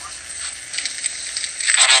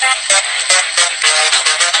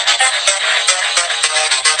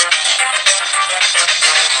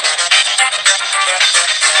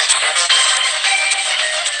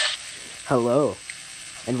Hello,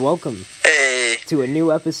 and welcome Hey. to a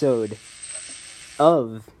new episode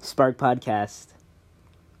of Spark Podcast.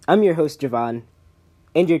 I'm your host, Javon,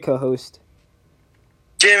 and your co-host,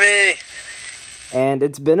 Jimmy. and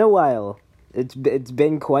it's been a while. It's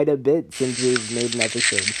been quite a bit since we've made an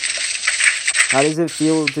episode. How does it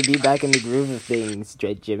feel to be back in the groove of things,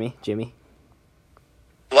 Jimmy?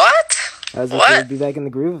 What? How does it feel to be back in the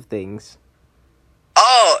groove of things?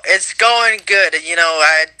 Oh, it's going good. You know,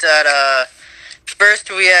 I had that, first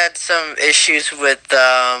we had some issues with,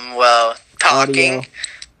 talking. Audio.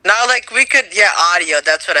 Not like we could, audio,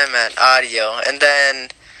 that's what I meant, audio. And then,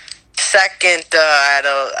 second,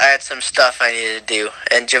 I had some stuff I needed to do,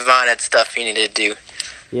 and Javon had stuff he needed to do.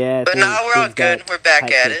 Yeah. But now we're all good, we're back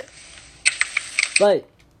at it. But,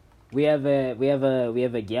 we have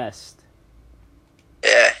a guest.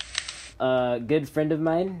 Yeah. A good friend of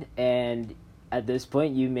mine, and at this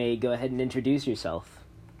point, you may go ahead and introduce yourself.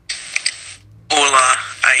 Hola,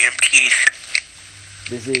 I am Keith.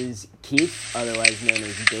 This is Keith, otherwise known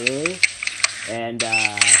as Bailey, and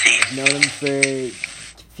I've known him for a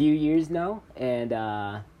few years now, and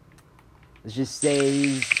let's just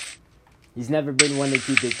say he's never been one to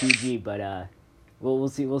keep it PG, but we'll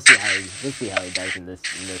see how he does in this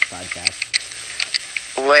podcast.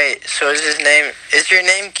 Wait, so is your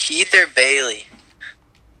name Keith or Bailey?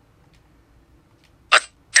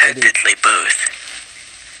 Technically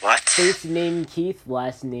both. What? First name Keith,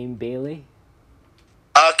 last name Bailey.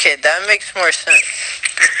 Okay, that makes more sense.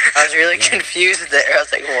 I was really confused there. I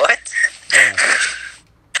was like, what? Yeah.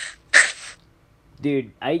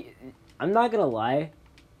 Dude, I'm not gonna lie.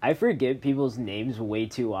 I forget people's names way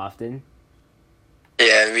too often.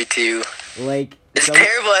 Yeah, me too. Like, it's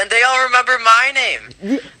terrible, and they all remember my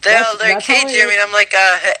name. They're like, hey, Jimmy, and I'm like,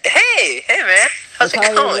 hey, man, how's it going?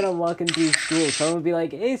 That's how when I'm walking through school. Someone would be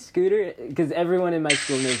like, hey, Scooter, because everyone in my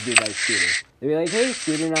school knows me by Scooter. They'd be like, hey,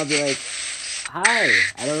 Scooter, and I'll be like, hi,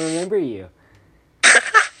 I don't remember you.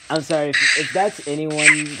 I'm sorry, if that's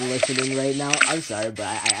anyone listening right now, I'm sorry, but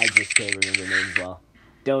I just can't remember names well.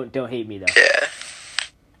 Don't hate me, though. Yeah.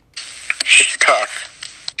 It's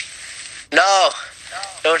tough. No!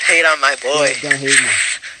 Don't hate on my boy. Don't hate me.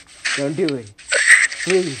 Don't do it.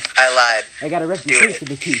 Please. I lied. I got a reputation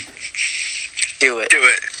to keep. Do it.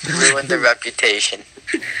 Ruin the reputation.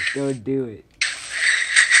 Don't do it.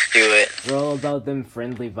 Do it. We're all about them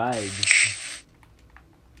friendly vibes.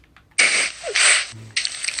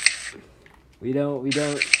 We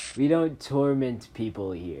don't torment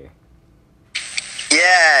people here.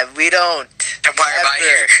 Yeah, we don't. And why am I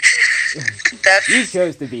here? You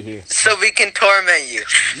chose to be here. So we can torment you.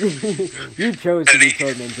 You chose to be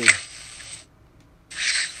tormented.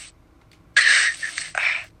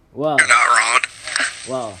 Well, You're not wrong.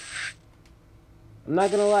 Well, I'm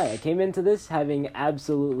not gonna lie. I came into this having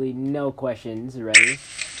absolutely no questions ready.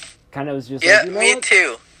 Kind of was just like, you know me what?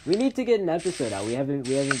 too. We need to get an episode out. We haven't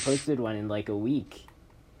posted one in like a week.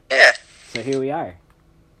 Yeah. So here we are.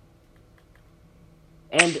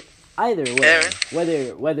 And either way,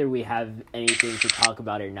 whether we have anything to talk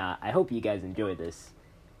about or not, I hope you guys enjoy this.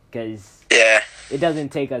 Because it doesn't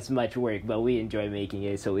take us much work, but we enjoy making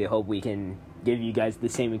it, so we hope we can give you guys the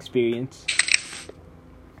same experience.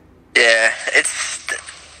 Yeah,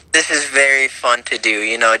 this is very fun to do,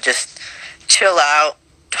 you know, just chill out,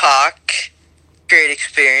 talk, great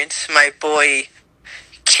experience. My boy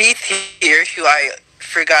Keith here, who I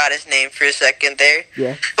forgot his name for a second there,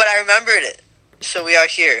 but I remembered it. So we are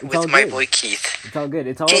here with my boy Keith. It's all good.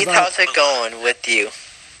 It's all Keith, about... how's it going with you?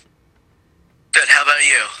 Good, how about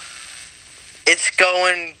you? It's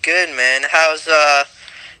going good, man. How's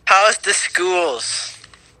the schools?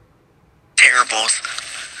 Terribles.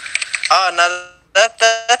 Oh, no,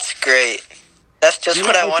 that's great. That's just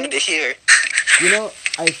what I wanted to hear. You know,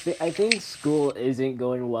 I think school isn't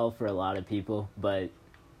going well for a lot of people, but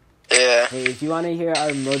yeah. Hey, if you want to hear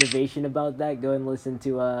our motivation about that, go and listen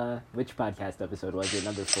to which podcast episode was it?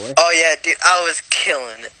 Number 4? Oh yeah, dude, I was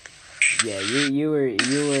killing it. Yeah, you were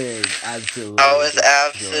absolutely. I was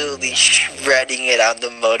absolutely shredding it on the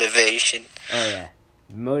motivation. Oh yeah,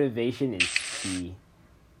 motivation is key.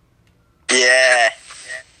 Yeah.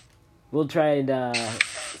 We'll try and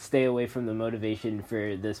stay away from the motivation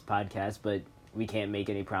for this podcast, but we can't make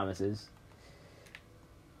any promises.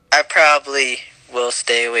 I probably will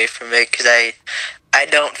stay away from it because I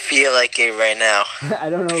don't feel like it right now. I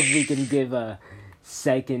don't know if we can give a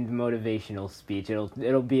second motivational speech.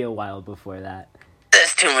 It'll be a while before that.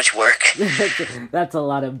 That's too much work. That's a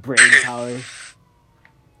lot of brain power.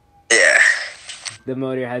 the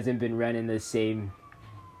motor hasn't been running the same.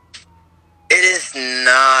 It is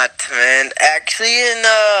not, man. Actually,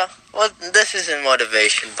 well, this isn't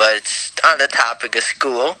motivation, but it's on the topic of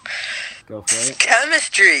school. Go for it.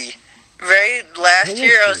 Chemistry. Right? Last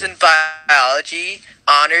year I was in biology,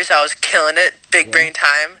 honors, I was killing it, big brain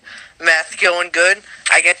time, math going good.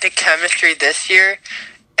 I get to chemistry this year,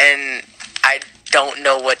 and I don't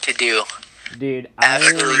know what to do. Dude,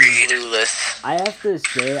 Absolutely clueless. I have to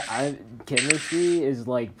say, chemistry is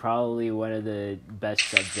like probably one of the best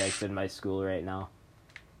subjects in my school right now.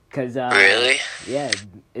 Cause really? Yeah,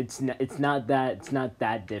 it's not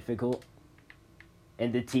that difficult,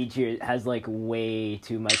 and the teacher has like way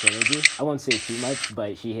too much energy. I won't say too much,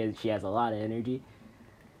 but she has a lot of energy.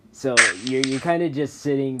 So you're kind of just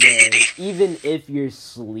sitting there, even if you're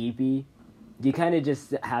sleepy, you kind of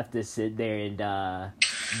just have to sit there and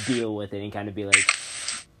deal with it and kind of be like,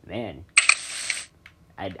 man,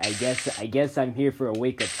 I guess I'm here for a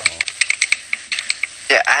wake up call.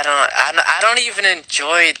 Yeah, I don't even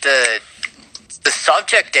enjoy the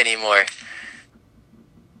subject anymore.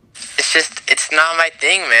 It's not my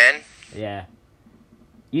thing, man. Yeah.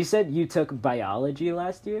 You said you took biology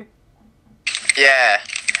last year? Yeah.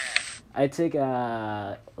 I took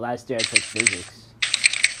last year I took physics.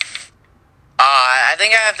 I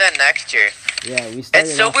think I have that next year. Yeah, we started.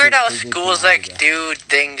 It's so off weird with how physics schools and like algebra. do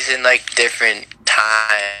things in like different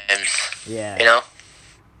times. Yeah. You know?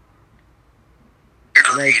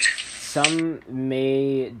 Agreed. Like some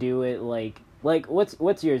may do it like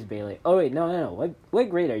what's yours, Bailey? Oh wait, no. What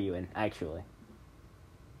grade are you in actually?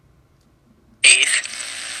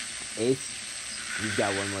 8th. 8th? You've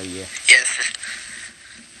got one more year. Yes.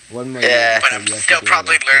 One more Yeah. year. But before I'm you have to still do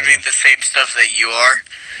probably it. learning the same stuff that you are.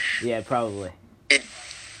 Yeah, probably.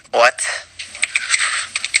 What?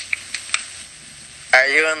 Are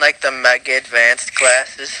you in like the mega advanced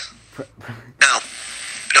classes? No.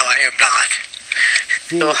 No, I am not.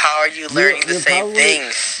 See, So how are you learning the you're same probably-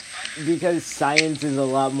 things? because science is a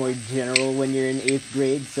lot more general when you're in 8th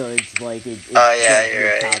grade, so it's like it's Oh, yeah, different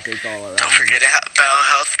you're right. topics all around. Don't forget about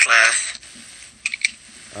health class.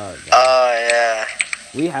 Oh, God. Oh yeah.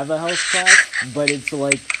 We have a health class, but it's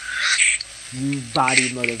like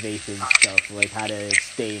body motivation stuff, like how to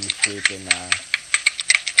stay in shape and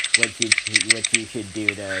what you should do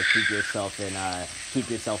to keep yourself in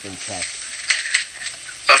check.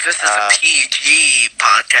 Well, if this is a PG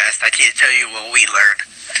podcast, I can't tell you what we learn.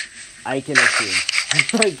 I can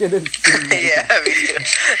assume. I can assume. Yeah, me too.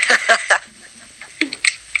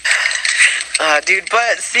 Dude,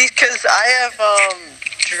 but see, because I have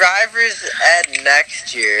driver's ed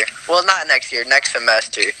next year. Well, not next year, next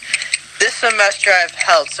semester. This semester I've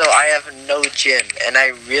held, so I have no gym, and I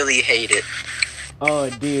really hate it. Oh,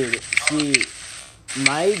 dude. See,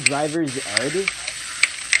 my driver's ed,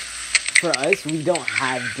 for us, we don't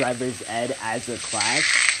have driver's ed as a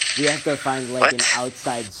class. We have to find, like, What? an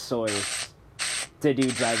outside source to do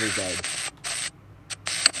driver's ed.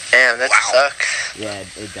 Damn, that Wow. sucks. Yeah,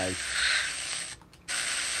 it does.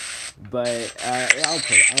 But, I'll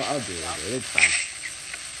do it. It's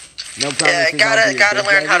fine. No problem. Yeah, gotta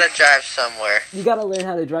learn how to drive somewhere. You gotta learn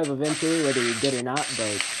how to drive eventually, whether you're good or not,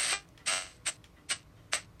 but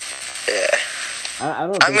Yeah. I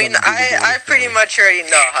don't think I mean, I'm gonna do the I greatest pretty driver. much already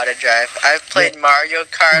know how to drive. I've played Mario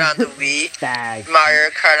Kart on the Wii, Facts. Mario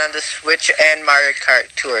Kart on the Switch, and Mario Kart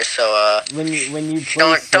Tour. So When you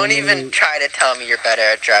play don't even try to tell me you're better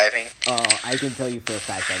at driving. Oh, I can tell you for a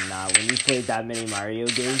fact I'm not. When you play that many Mario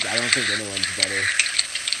games, I don't think anyone's better.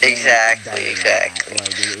 Exactly.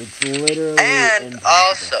 Like, it's literally And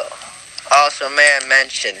impossible. also, may I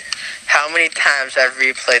mention how many times I've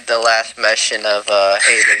replayed the last mission of Halo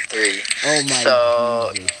 3. Oh my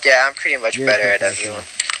So Jesus. yeah, I'm pretty much You're a better at professional. everyone.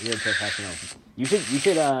 You're a professional. You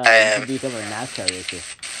should am. become a NASCAR racer.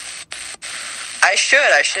 I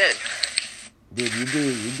should. Dude,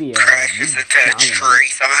 you'd be Crashes you'd into a dominate. tree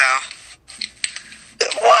somehow.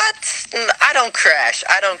 What? I don't crash.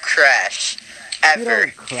 You Ever.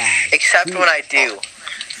 don't crash. Except See- when I do.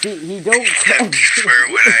 See, he don't Except for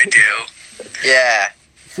when I do. Yeah.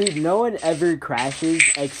 See, no one ever crashes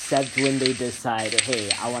except when they decide, hey,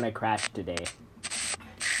 I want to crash today.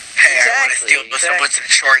 Hey, I want to steal Exactly. someone's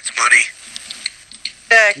insurance money.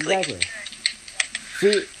 Exactly.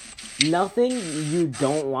 See, nothing you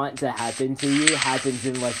don't want to happen to you happens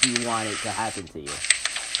unless you want it to happen to you.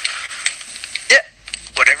 Yeah.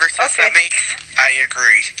 Whatever sense Okay. that makes, I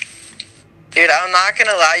agree. Dude, I'm not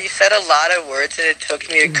gonna lie, you said a lot of words and it took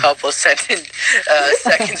me a couple seconds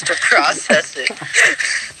to process it.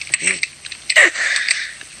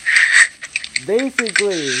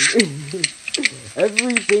 Basically,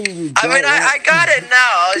 Everything you do. I mean, I got it now.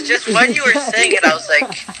 I was just, when you were saying it, I was like,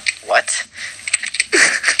 what?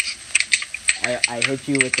 I hit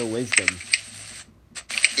you with the wisdom.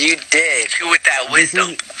 You did. You with that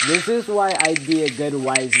wisdom. This is why I'd be a good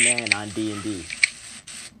wise man on D&D.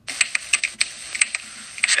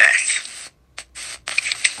 Facts.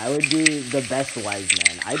 I would be the best wise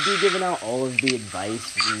man. I'd be giving out all of the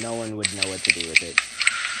advice. No one would know what to do with it.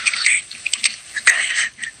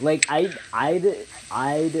 Like, I'd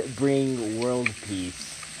bring world peace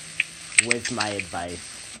with my advice.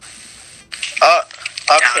 Oh,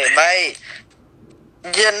 okay,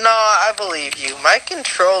 yeah, no, I believe you. My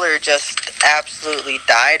controller just absolutely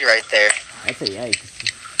died right there. That's a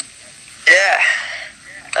yikes. Yeah,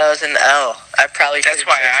 that was an L. I probably should That's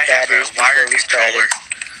why I have a wired controller.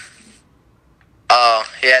 Oh,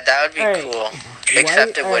 yeah, that would be Alright. cool.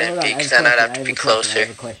 Except it wouldn't be, because then I'd have to be closer. I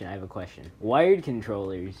have a question. Wired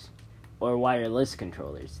controllers or wireless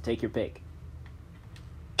controllers? Take your pick.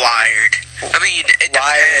 Wired. I mean, it depends.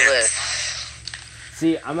 Wireless.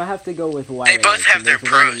 See, I'm gonna have to go with wireless. They both have their and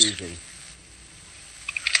there's one pros. reason.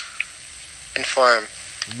 Inform.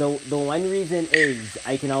 The one reason is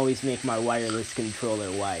I can always make my wireless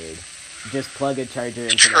controller wired. Just plug a charger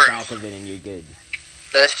into the back of it and you're good.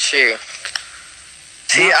 That's true.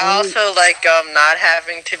 See, I also like not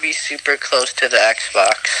having to be super close to the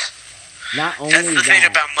Xbox. Not only That's the thing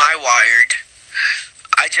that, about my wired.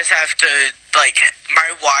 I just have to, like,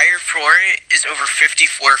 my wire for it is over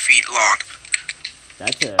 54 feet long.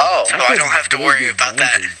 that's a So I don't have to big worry about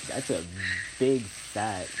that. advantage. That's a big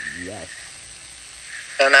fat yes.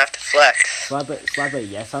 Don't have to flex. Slap a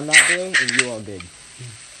yes on that boy and you all good.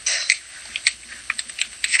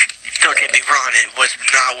 Don't get me wrong, it was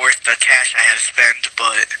not worth the cash I had to spend,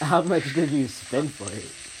 but... How much did you spend for it?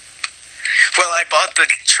 Well, I bought the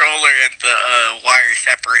controller and the wire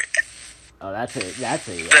separate. Oh, that's a yes.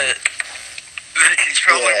 The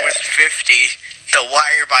controller was 50. The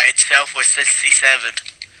wire by itself was 67.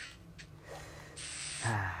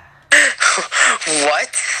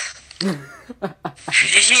 What?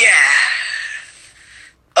 Yeah.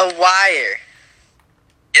 A wire.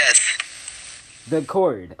 Yes. The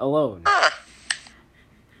cord alone. Huh.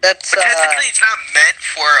 That's, But technically, it's not meant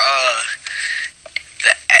for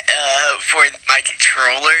for my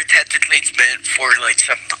controller. Technically, it's meant for like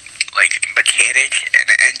some like mechanic and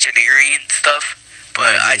engineering stuff.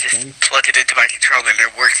 But I just plug it into my controller and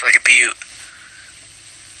it works like a beaut.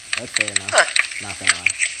 That's fair enough. Not gonna lie.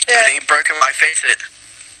 If it ain't broken, why fix it?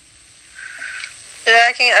 Yeah,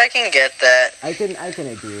 I can get that. I can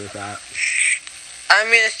agree with that. I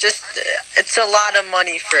mean, it's a lot of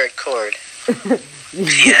money for a cord.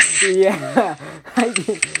 Yes. Yeah.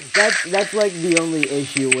 That's like the only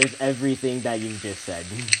issue with everything that you've just said.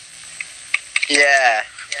 Yeah.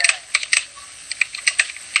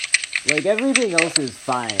 Like, everything else is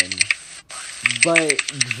fine. But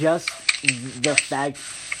just the fact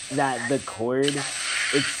that the cord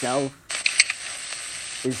itself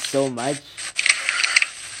is so much.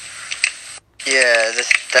 Yeah,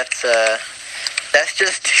 that's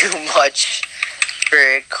just too much for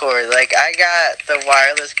a cord. Like, I got the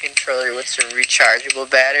wireless controller with some rechargeable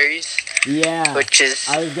batteries. Yeah. Which is,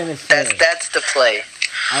 I was gonna say. that's the play.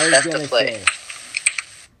 I was That's gonna the play. say.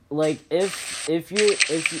 Like, if you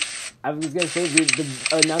I was gonna say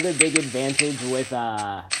another big advantage with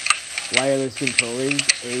wireless controllers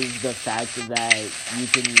is the fact that you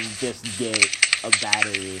can just get a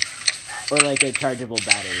battery or like a chargeable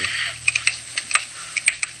battery.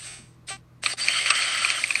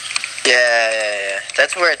 Yeah.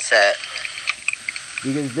 That's where it's at.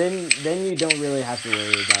 Because then you don't really have to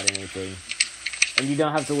worry about anything. And you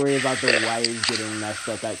don't have to worry about the wires getting messed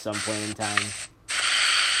up at some point in time.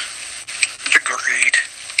 Agreed.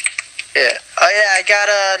 Yeah. Oh yeah, I got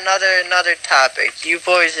another topic. You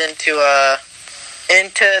boys into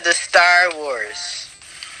the Star Wars?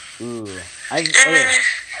 Ooh.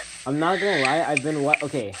 I'm not gonna lie, I've been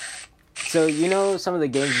okay. So you know some of the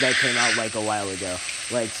games that came out like a while ago?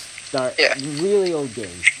 Like really old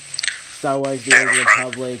games. Star Wars, The Old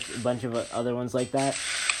Republic, a bunch of other ones like that.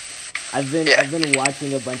 I've been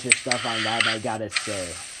watching a bunch of stuff on that, and I gotta say,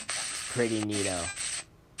 it's pretty neato.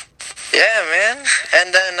 Yeah, man.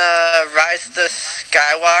 And then Rise of the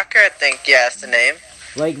Skywalker, I think, that's the name.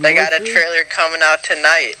 Like, they got a trailer coming out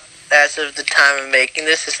tonight. As of the time of making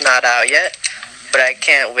this, it's not out yet, but I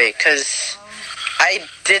can't wait, because I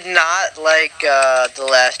did not like The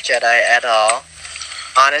Last Jedi at all.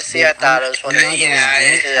 Honestly, I thought it was one of the worst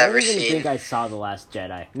movies I've ever seen. I don't even think I saw The Last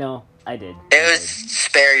Jedi. No, I did. It was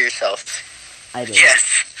Spare Yourself. I did.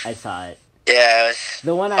 Yes. I saw it. Yeah, it was,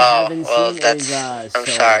 The one I haven't seen is I'm Solo.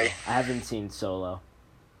 sorry. I haven't seen Solo.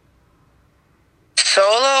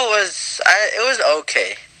 Solo was it was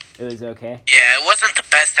okay. It was okay. Yeah, it wasn't the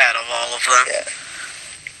best out of all of them.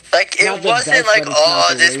 Yeah. Like Not it the wasn't best, like, but it's not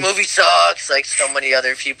oh, the this worst. movie sucks, like so many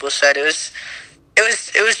other people said. It was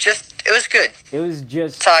good. It was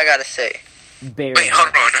just That's all I gotta say. barely. Wait, hold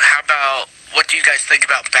on. How about, what do you guys think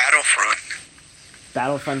about Battlefront?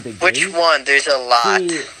 Battlefront the game. Which one? There's a lot.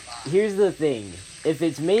 See, here's the thing. If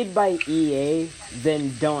it's made by EA,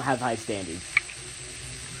 then don't have high standards.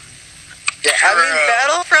 Yeah, I mean,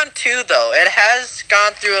 Battlefront 2, though, it has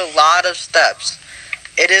gone through a lot of steps.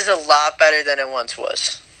 It is a lot better than it once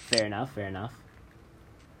was. Fair enough, fair enough.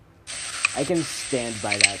 I can stand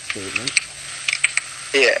by that statement.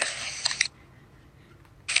 Yeah.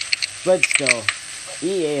 But still,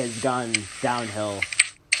 EA has gone downhill.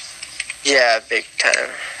 Yeah, big time.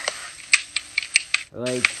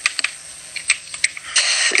 Like,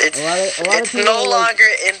 It's a lot of it's people no are like- longer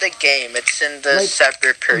in the game. It's in the Like-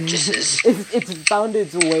 separate purchases. it's found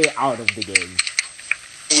its way out of the game.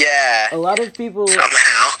 Yeah. A lot of people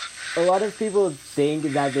Somehow. think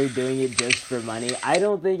that they're doing it just for money. I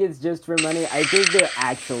don't think it's just for money. I think they're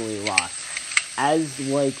actually lost. As,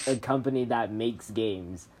 like, a company that makes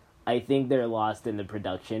games, I think they're lost in the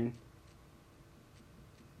production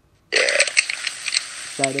Yeah.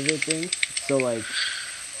 side of it thing. So, like,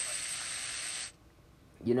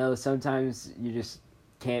 you know, sometimes you just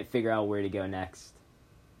can't figure out where to go next.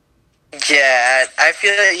 Yeah, I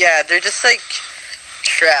feel that, yeah, they're just, like,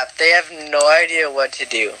 trapped. They have no idea what to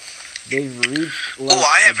do. They've reached, like, Oh,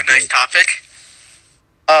 I have a nice break. topic.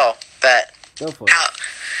 Oh, bet. Go for it.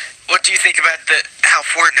 What do you think about how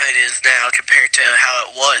Fortnite is now compared to how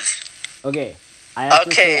it was? Okay, I have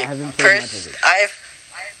to say Okay, I haven't played much of it.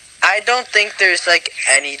 I don't think there's, like,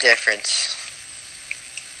 any difference.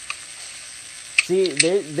 See,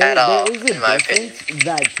 there At all, is a in my difference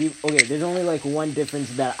that people... Okay, there's only, like, one difference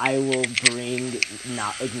that I will bring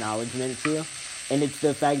acknowledgement to, and it's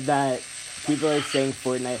the fact that people are saying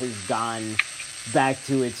Fortnite has gone back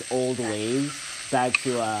to its old ways, back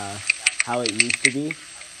to, how it used to be.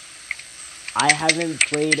 I haven't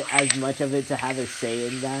played as much of it to have a say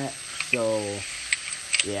in that, so,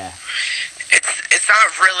 yeah. It's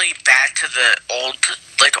not really back to the old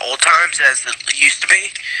times as it used to be,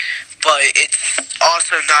 but it's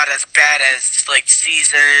also not as bad as, like,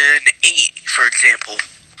 Season 8, for example.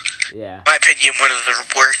 Yeah. In my opinion, one of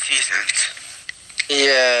the worst seasons.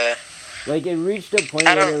 Yeah. Like, it reached a point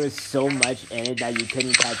I where don't- there was so much in it that you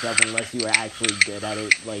couldn't catch up unless you were actually good at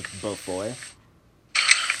it, like, before.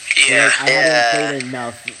 Yeah. Like, I Yeah. hadn't played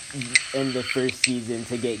enough in the first season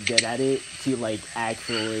to get good at it to, like,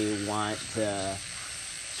 actually want to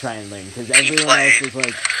try and learn. Because everyone else playing. was,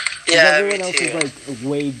 like... Yeah, everyone me else too. is, like,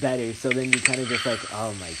 way better, so then you kind of just, like,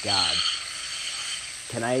 oh my god.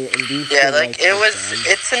 Can I induce Yeah, the, like, it was, fans?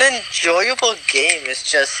 it's an enjoyable game. It's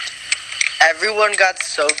just, everyone got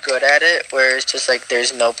so good at it, where it's just, like,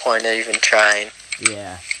 there's no point in even trying.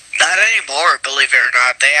 Yeah. Not anymore, believe it or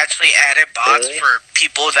not. They actually added bots Really? for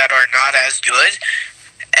people that are not as good,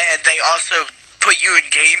 and they also put you in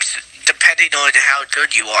games depending on how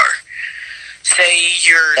good you are. Say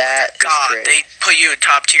you're That is God, great. they put you in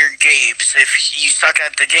top tier games. If you suck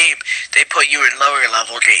at the game, they put you in lower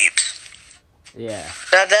level games. Yeah.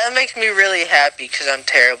 Now, that makes me really happy, because I'm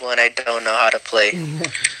terrible and I don't know how to play.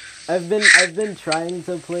 I've been trying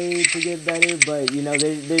to play to get better, but you know,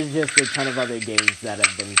 there's just a ton of other games that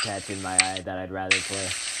have been catching my eye that I'd rather play.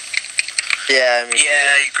 Yeah, I mean, Yeah,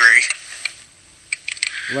 I agree.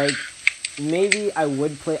 Like, maybe I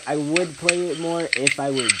would play it more if I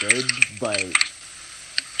were good, but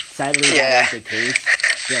sadly Yeah. that ain't the case.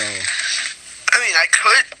 So, I mean, I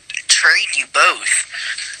could train you both.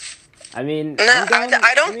 I mean, No,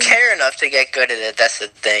 I don't care enough to get good at it, that's the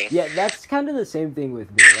thing. Yeah, that's kind of the same thing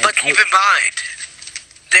with me. But keep in mind,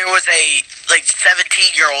 there was a,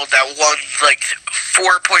 17-year-old that won,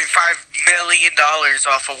 $4.5 million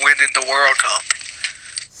off of winning the World Cup.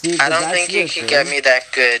 See, I but don't that's think the you can thing. get me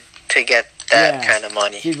that good to get that Yeah. kind of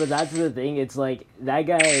money. See, but that's the thing. It's like, that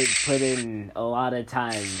guy put in a lot of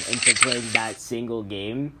time into playing that single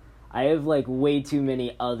game. I have, way too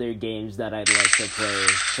many other games that I'd like to play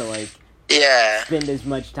to, Yeah. spend as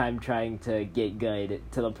much time trying to get good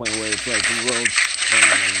to the point where it's, world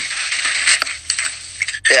tournament.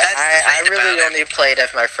 Yeah, That's the I thing really about it. only play it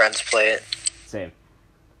if my friends play it. Same.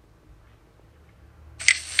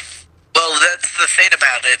 Well, that's the thing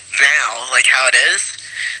about it now, how it is.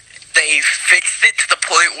 They fixed it to the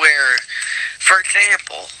point where, for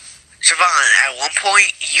example, Siobhan, at one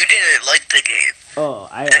point, you didn't like the game. Oh,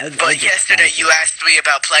 I But yesterday, you asked me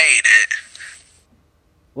about playing it.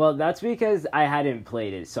 Well, that's because I hadn't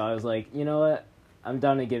played it, so I was like, you know what? I'm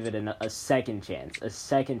down to give it a second chance. A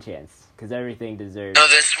second chance. Because everything deserves... So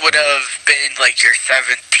this would have been like your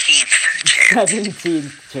 17th chance.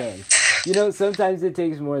 17th chance. You know, sometimes it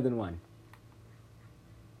takes more than one.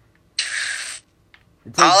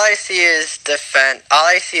 All I see is All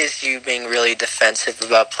I see is you being really defensive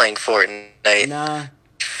about playing Fortnite. Nah.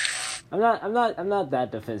 I'm not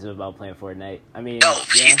that defensive about playing Fortnite. I mean, No,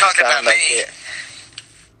 he's talking about me.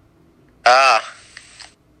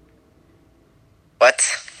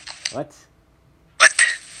 What?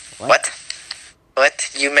 What?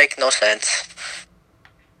 What? You make no sense.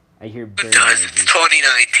 I hear bird Because noises. it's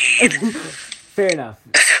 2019. Fair enough.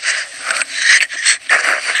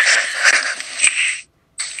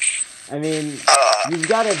 I mean, you've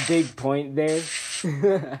got a big point there.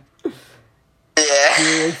 Yeah.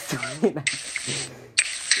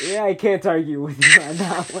 Yeah, I can't argue with you on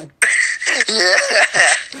that one. Yeah.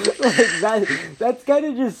 Like that's kind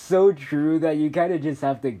of just so true that you kind of just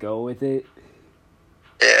have to go with it.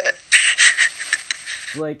 Yeah.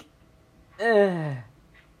 It's like, you're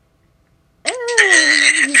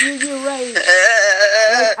right.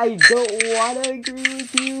 Like, I don't want to agree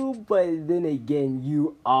with you, but then again,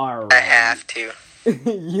 you are right. I have to.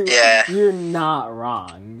 You're not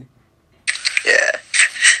wrong. Yeah.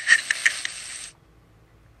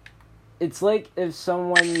 It's like if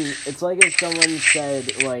someone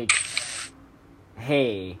said, like,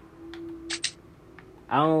 hey,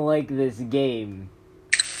 I don't like this game,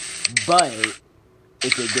 but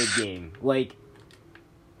it's a good game. Like,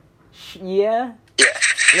 yeah? Yeah.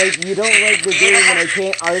 Like, you don't like the game, and I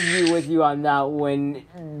can't argue with you on that one,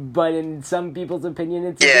 but in some people's opinion,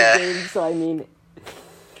 it's a good game, so I mean,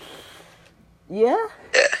 yeah?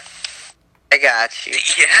 Yeah. I got you.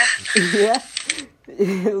 Yeah? Yeah?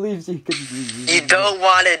 It leaves you confused. You don't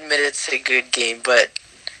want to admit it's a good game, but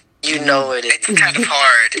you know it It's is. kind of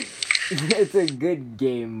hard. It's a good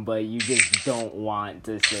game, but you just don't want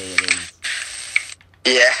to say it is.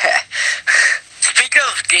 Yeah. Speaking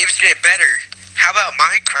of games get better, how about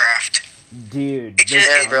Minecraft? Dude,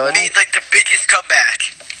 It bro. made like the biggest comeback.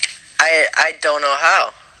 I don't know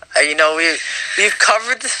how. You know, we've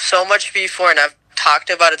covered this so much before, and I've talked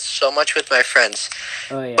about it so much with my friends.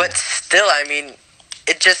 Oh, yeah. But still, I mean,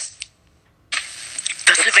 it just...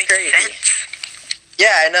 Doesn't It's make crazy. sense.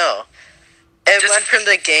 Yeah, I know. It Just- went from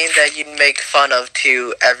the game that you'd make fun of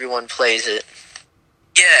to everyone plays it.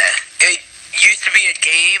 Yeah, it used to be a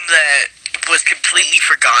game that was completely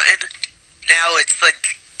forgotten. Now it's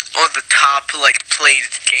like on the top like played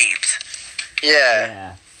games. Yeah.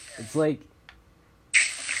 Yeah. It's like,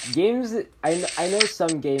 games, I know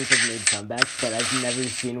some games have made comebacks, but I've never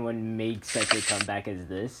seen one make such a comeback as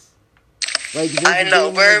this. Like, this I know,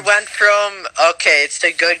 game where it was- went from, okay, it's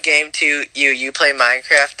a good game, to you play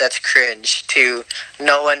Minecraft, that's cringe, to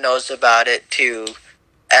no one knows about it, to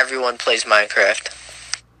everyone plays Minecraft.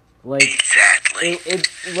 like, Exactly. it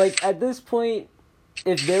like, at this point,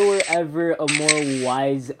 if there were ever a more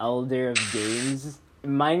wise elder of games,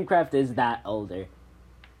 Minecraft is that elder.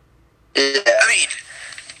 Yeah. I mean,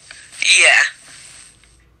 yeah,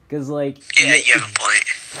 Cause, like... yeah, you have a point.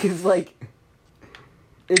 Cause, like,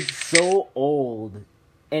 it's so old,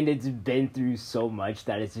 and it's been through so much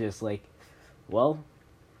that it's just like, well,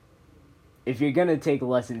 if you're gonna take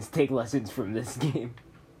lessons from this game.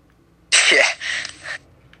 Yeah.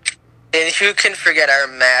 And who can forget our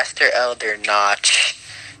Master Elder, Notch?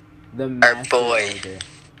 The Our Master boy. Elder.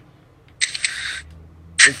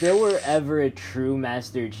 If there were ever a true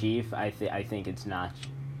Master Chief, I think it's Notch.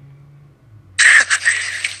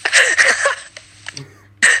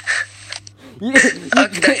 You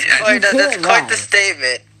Okay, that's quite the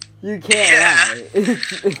statement. You can't Yeah.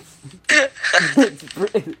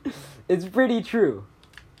 lie. It's pretty true.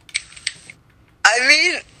 I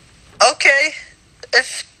mean, okay,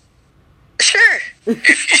 sure,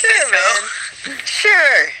 sure, man,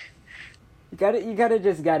 sure. You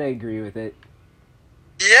gotta agree with it.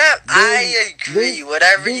 Yeah, I There's- agree.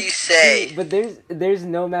 Whatever there's- you say. But there's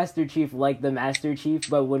no Master Chief like the Master Chief.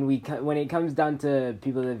 But when it comes down to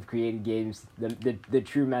people that have created games, the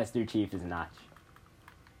true Master Chief is Notch.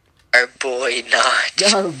 Our boy, Notch.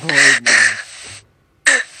 Oh boy, man.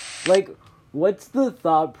 Like, what's the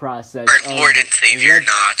thought process? Our Lord and Savior,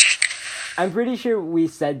 Notch. I'm pretty sure we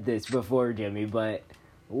said this before, Jimmy, but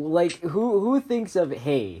like, who thinks of,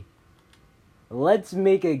 hey, let's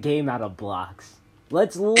make a game out of blocks.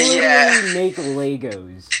 Let's literally make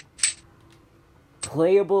Legos.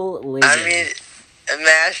 Playable Legos. I mean, a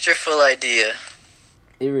masterful idea.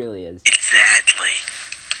 It really is. Exactly.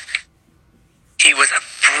 He was a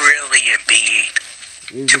brilliant being.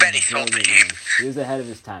 Too bad he sold the game. He was ahead of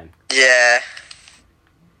his time. Yeah.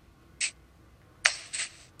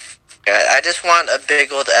 I just want a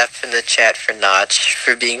big old F in the chat for Notch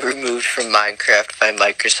for being removed from Minecraft by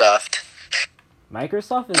Microsoft.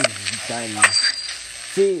 Microsoft is done.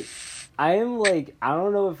 See, I am like, I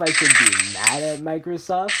don't know if I should be mad at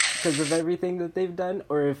Microsoft because of everything that they've done,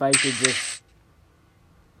 or if I should just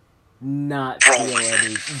not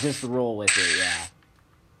just roll with it, yeah.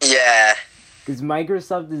 Yeah. Because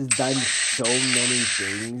Microsoft has done so many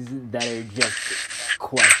things that are just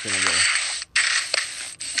questionable.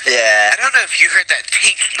 Yeah. I don't know if you heard that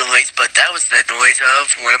pink noise, but that was the noise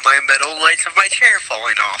of one of my metal lights of my chair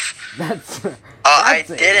falling off. I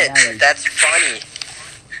didn't. That's funny.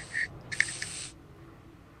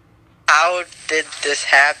 How did this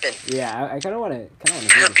happen? Yeah, I kind of want to.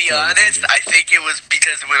 To be honest, I think it was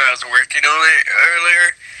because when I was working on it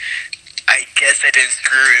earlier, I guess I didn't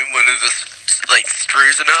screw in one of the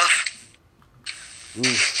screws enough.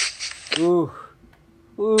 Ooh.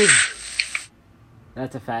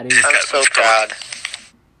 That's a fatty. I'm so proud.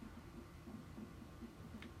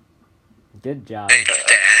 Good job. Thanks,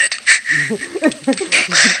 Dad.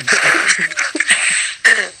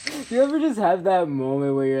 You ever just have that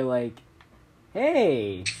moment where you're like,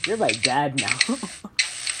 hey, you're my dad now?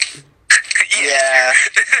 Yeah.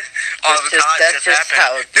 That's just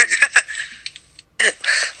how it is.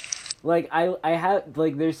 Like, I have,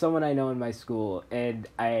 like, there's someone I know in my school, and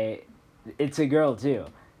it's a girl, too.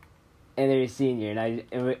 And they're a senior, and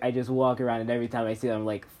I just walk around, and every time I see them, I'm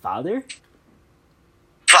like, Father?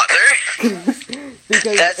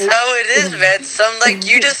 That's how it is, man.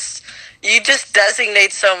 You just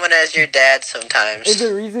designate someone as your dad sometimes. And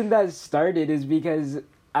the reason that started is because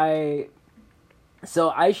I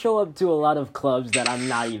show up to a lot of clubs that I'm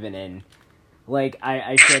not even in. Like,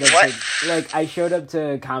 I showed up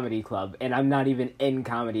to comedy club, and I'm not even in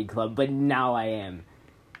comedy club, but now I am.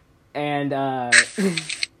 And,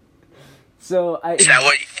 so Is that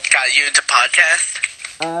what got you into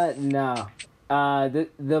podcast? No.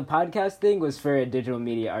 The podcast thing was for a digital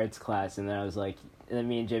media arts class, and then I was like, and then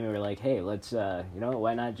me and Jimmy were like, hey, let's,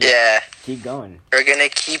 why not just keep going? We're gonna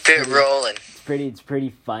keep it rolling. It's pretty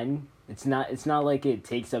fun. It's not like it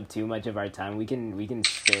takes up too much of our time. We can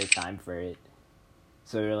spare time for it.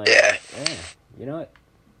 So we're like, yeah, you know what?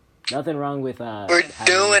 Nothing wrong with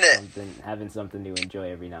having something to enjoy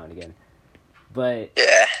every now and again. But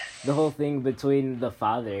the whole thing between the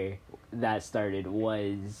father that started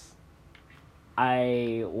was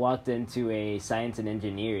I walked into a science and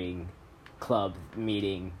engineering club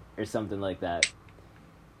meeting or something like that,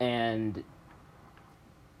 and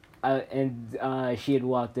she had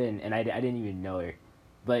walked in, and I didn't even know her,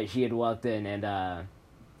 but she had walked in, and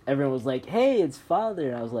everyone was like, hey, it's Father,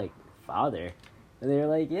 and I was like, Father? And they were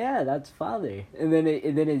like, yeah, that's Father. And then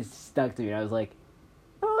it stuck to me, and I was like,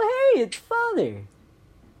 oh, hey, it's Father.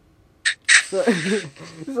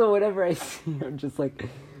 So whenever I see her, I'm just like,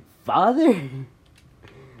 Father?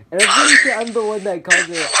 And I'm pretty sure I'm the one that calls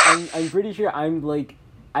her, I'm pretty sure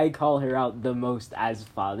I call her out the most as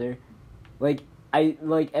Father. Like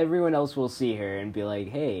everyone else will see her and be like,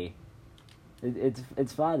 hey,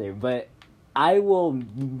 it's Father. But I will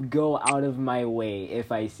go out of my way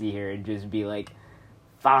if I see her and just be like,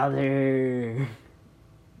 Father.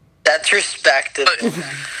 That's respectable.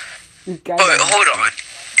 But hold on.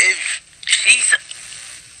 If she's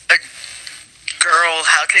a girl,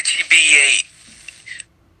 how could she be a...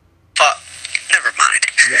 Never mind.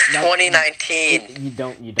 Yeah, 2019. You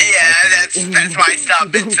don't. Yeah, that's why I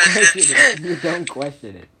stopped in sentence. You don't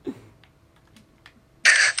question it.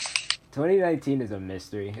 2019 is a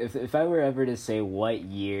mystery. If I were ever to say what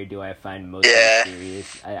year do I find most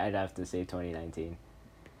mysterious, I'd have to say 2019.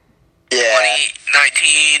 Yeah.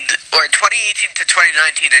 2019, or 2018 to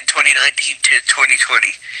 2019 and 2019 to 2020.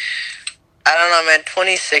 I don't know, man.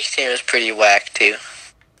 2016 was pretty whack, too.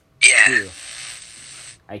 Yeah. True.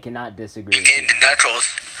 I cannot disagree with you. Knuckles.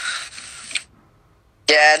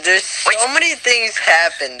 Yeah, there's so many things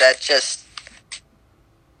happened that just...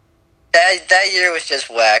 That year was just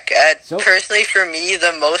whack. Personally, for me,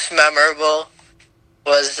 the most memorable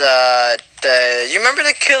was you remember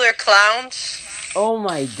the Killer Clowns? Oh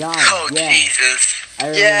my god! Oh yeah. Jesus!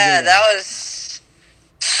 Yeah, that was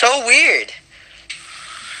so weird.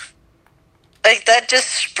 Like, that just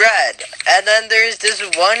spread. And then there's this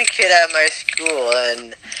one kid at my school,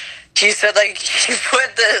 and he said, like, he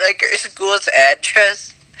put her school's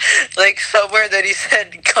address, like, somewhere that he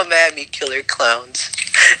said, come at me, killer clowns.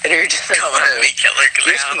 And you're just like, come at me, killer clowns.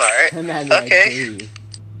 You're smart. Okay.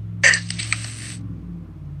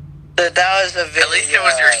 So that was a very... At least it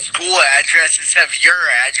was your school address instead of your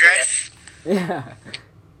address. Yeah.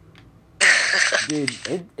 Dude,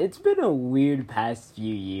 it's been a weird past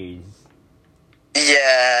few years.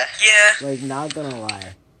 Yeah. Yeah. Like, not gonna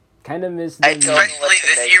lie. Kind of miss them. Especially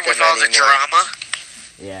this year with all the drama.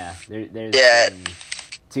 Yeah, there's been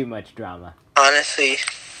too much drama. Honestly.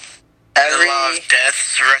 A lot of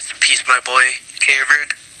deaths. Rest in peace, my boy, Cameron.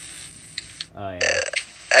 Oh, yeah.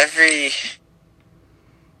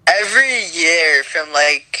 Every year from,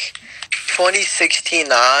 like,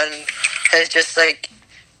 2016 on has just, like,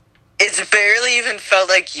 it's barely even felt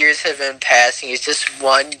like years have been passing. It's just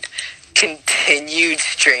one continued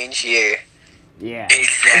strange year. Yeah.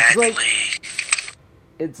 Exactly.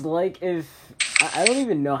 It's like if... I don't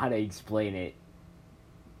even know how to explain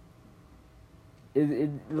it.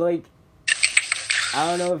 Like... I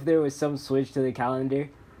don't know if there was some switch to the calendar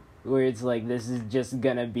where it's like, this is just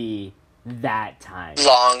gonna be that time.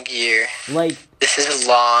 Long year. Like... This is a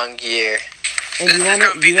long year. And you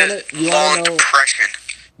wanna long depression.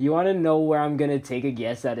 You wanna know where I'm gonna take a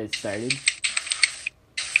guess that it started?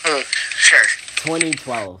 Sure.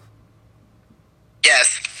 2012.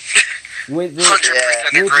 Yes. With the,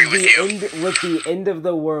 100% agree with you. With the end of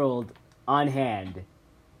the world on hand.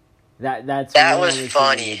 That was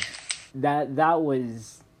funny. That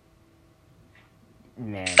was...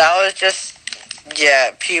 Man. That was just...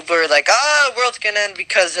 Yeah, people are like, oh, world's gonna end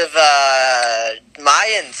because of,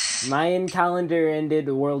 Mayans. Mayan calendar ended,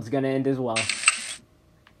 the world's gonna end as well.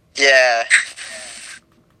 Yeah.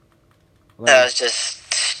 Like, That was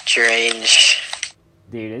just strange.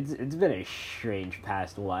 Dude, it's been a strange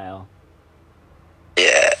past while.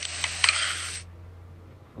 Yeah.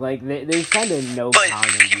 Like, there's kind of no But common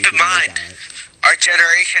keep you in can mind, look at. our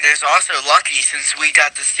generation is also lucky since we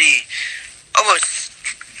got to see almost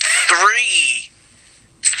 3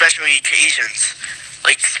 special occasions,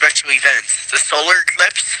 like special events. The solar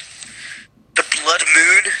eclipse, the blood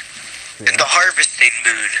moon, and the harvesting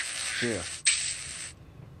moon. True.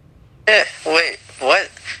 Yeah, wait, what?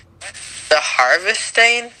 The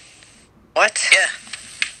harvesting? What? Yeah.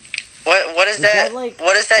 What is that?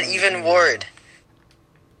 What is that even word?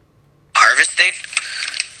 Harvesting?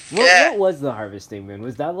 What was the harvesting moon?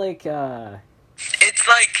 Was that like, It's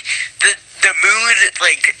like the moon,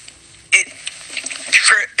 like, it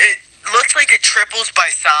looks like it triples by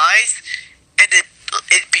size, and it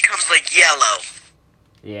becomes like yellow.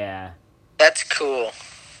 Yeah. That's cool.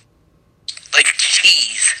 Like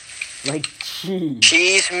cheese. Like cheese.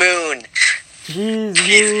 Cheese moon. Cheese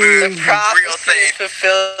Cheese moon. moon. The prophecy Real thing. has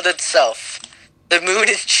fulfilled itself. The moon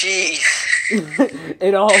is cheese.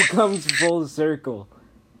 It all comes full circle.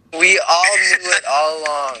 We all knew it all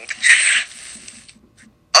along.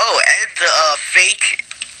 Oh, and the fake,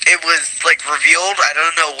 it was like revealed, I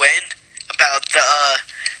don't know when, about the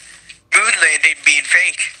moon landing being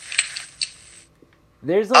fake.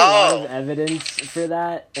 There's a lot of evidence for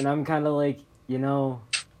that, and I'm kind of like,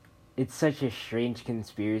 it's such a strange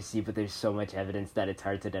conspiracy, but there's so much evidence that it's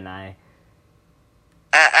hard to deny.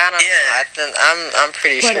 I don't know. I'm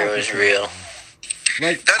pretty sure it was real.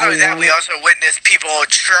 Like, Not only that, we also witnessed people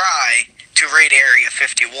try to raid Area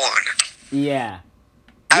 51. Yeah.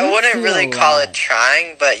 I We wouldn't see really a call lot. it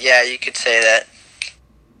trying, but yeah, you could say that.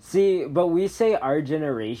 See, but we say our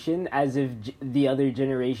generation as if the other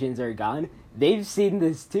generations are gone. They've seen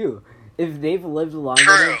this too. If they've lived long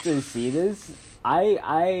enough to see this,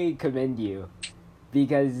 I commend you.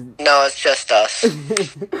 Because... No, it's just us.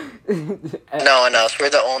 No one else. We're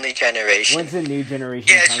the only generation. Once a new generation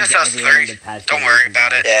Yeah, it's comes, just us everyone in three. the past Don't worry generations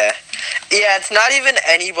about are- it. Yeah. Yeah, it's not even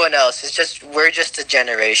anyone else. It's just, we're just a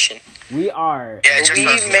generation. We are. Yeah, it's just We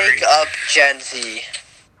us make three. up Gen Z.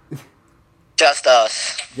 Just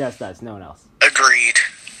us. Just us, no one else. Agreed.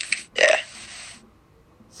 Yeah.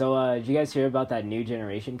 So, did you guys hear about that new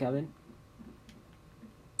generation, Kevin?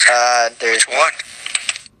 There's Which one?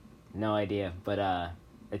 No idea, but I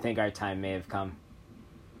think our time may have come.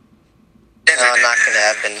 No, not gonna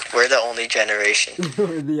happen. We're the only generation.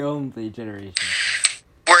 We're the only generation.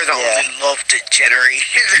 We're the only loved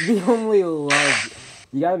generation. The only love.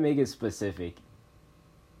 You gotta make it specific.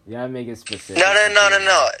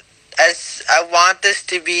 No. As I want this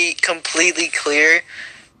to be completely clear,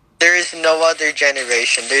 there is no other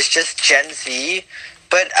generation. There's just Gen Z,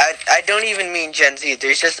 but I don't even mean Gen Z.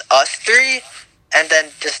 There's just us three, and then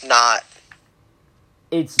just not.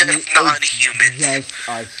 It's non-humans. just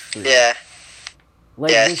us three. Yeah.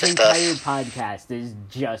 Like, Yeah, it's this just entire us. podcast is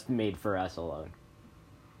just made for us alone.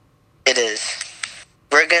 It is.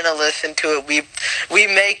 We're gonna listen to it. We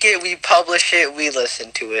make it, we publish it, we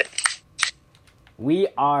listen to it. We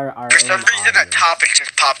are our For own some reason, a audience. topic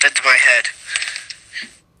just popped into my head.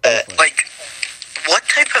 Like, what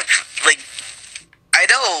type of, like, I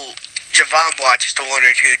know Javon watches the 1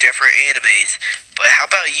 or 2 different animes. But how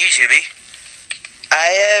about you, Jimmy?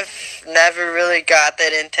 I have never really got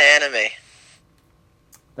that into anime.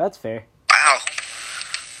 That's fair. Wow.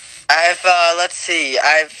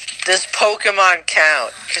 Does Pokemon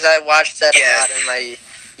count? Because I watched that a lot in my...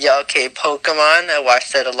 Yeah, okay, Pokemon. I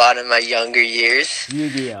watched that a lot in my younger years.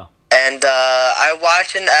 Yu-Gi-Oh! And I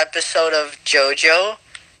watched an episode of JoJo,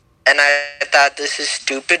 and I thought this is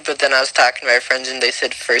stupid, but then I was talking to my friends, and they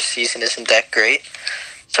said first season isn't that great.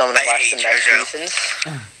 So I'm going to watch the next seasons.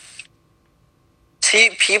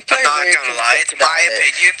 See, people are not very gonna lie, it's my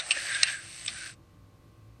opinion.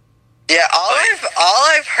 Yeah, all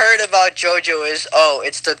I've heard about JoJo is,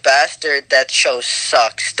 it's the best, or that show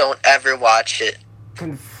sucks. Don't ever watch it.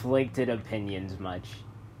 Conflicted opinions much.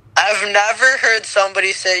 I've never heard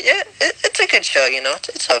somebody say, yeah, it's a good show,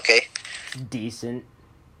 it's okay. Decent.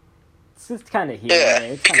 It's just kind of here.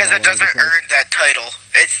 Yeah, because it doesn't earn that title.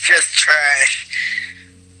 It's just trash.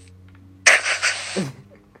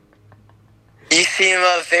 You seem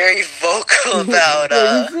very vocal about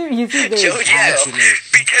you seem very JoJo. passionate.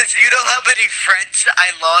 Because you know how many friends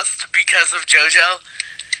I lost because of JoJo?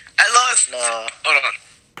 I lost, hold on,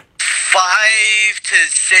 5 to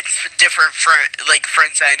 6 different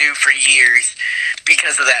friends I knew for years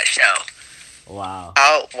because of that show. Wow.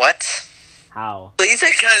 What? How? Please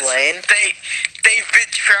explain. Because they've been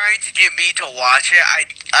trying to get me to watch it.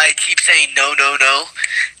 I keep saying no.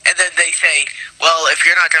 And then they say, well, if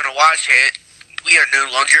you're not going to watch it, we are no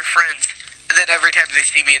longer friends. And then every time they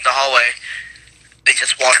see me in the hallway, they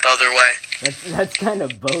just walk the other way. That's kind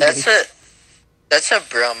of bogus. That's a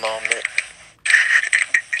bro moment.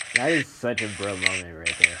 That is such a bro moment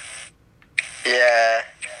right there. Yeah.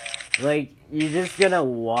 Like, you're just gonna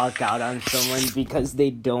walk out on someone because they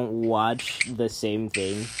don't watch the same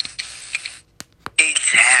thing.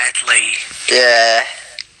 Exactly. Yeah.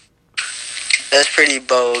 That's pretty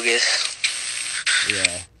bogus.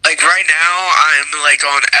 Yeah. Like, right now, I'm,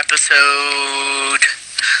 on episode,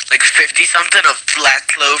 50-something of Black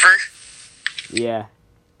Clover. Yeah.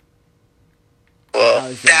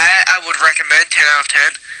 Well, that I would recommend 10 out of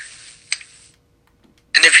 10.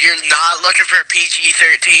 And if you're not looking for a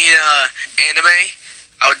PG-13 anime,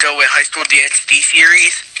 I would go with High School DxD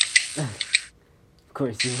series. Of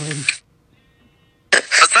course you would.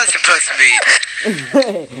 What's that supposed to mean?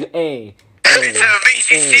 Hey. It's an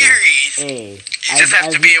amazing series. You just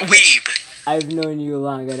have to be a weeb. I've known you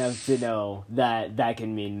long enough to know that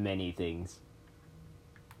can mean many things.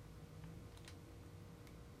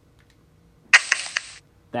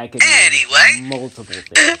 That can mean multiple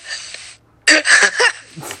things. The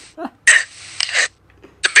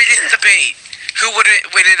biggest debate: who would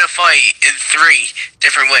win in a fight in 3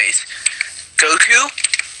 different ways? Goku,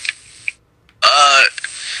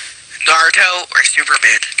 Naruto, or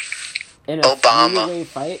Superman? In a Obama. three-way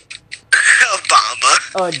fight? Obama.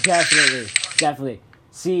 Oh, definitely.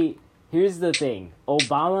 See, here's the thing.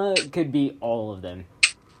 Obama could beat all of them.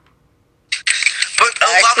 But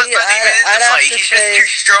Obama's not even in the fight. He's just too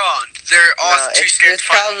strong. They're all too scared to fight. It's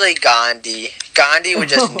probably Gandhi. Gandhi would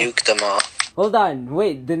just nuke them all. Hold on,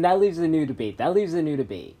 wait, then that leaves a new debate.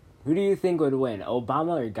 Who do you think would win,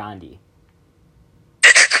 Obama or Gandhi?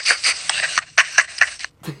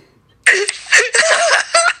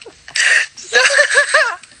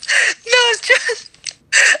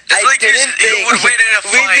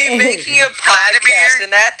 We'd be making a podcast,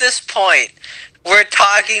 and at this point, we're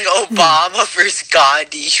talking Obama versus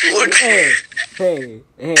Gandhi. Hey,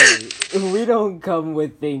 we don't come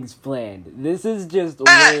with things planned. This is just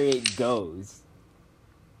where it goes.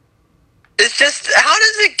 It's just, how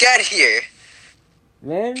does it get here?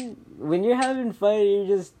 Man, when you're having fun and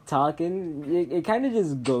you're just talking, it kind of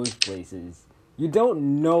just goes places. You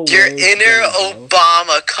don't know your where inner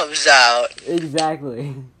Obama comes out.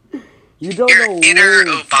 Exactly. You don't your know inner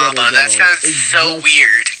where Obama. That sounds so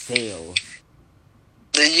weird. Sail.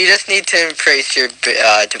 You just need to embrace your Embrace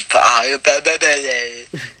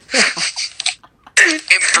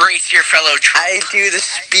your fellow Trump. I do the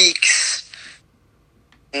speaks.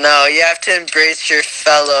 No, you have to embrace your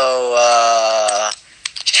fellow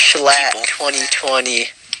Schlatt 2020.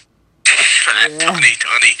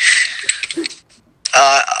 2020.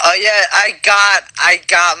 I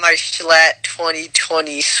got my Schlatt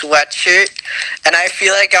 2020 sweatshirt, and I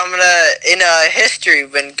feel like I'm in history,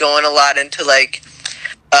 been going a lot into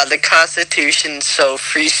the Constitution, so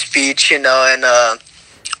free speech, and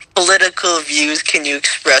political views, can you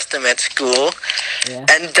express them at school? Yeah.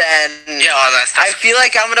 And then I feel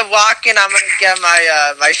like I'm gonna walk in, I'm gonna get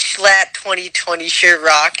my Schlatt 2020 shirt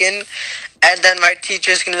rocking, And then my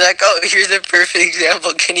teacher's gonna be like, "Oh, here's a perfect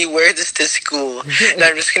example. Can you wear this to school?" And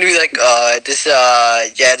I'm just gonna be like, this is a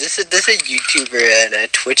YouTuber and a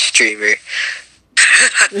Twitch streamer."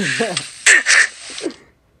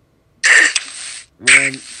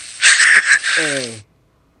 Man,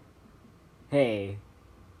 hey,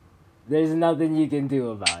 there's nothing you can do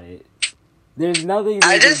about it. There's nothing you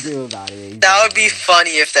can do about it. That would be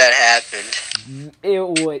funny if that happened.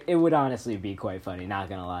 It would honestly be quite funny, not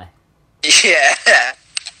gonna lie. Yeah.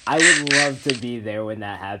 I would love to be there when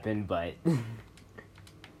that happened, but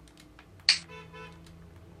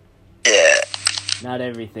yeah. Not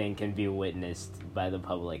everything can be witnessed by the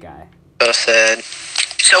public eye. So sad.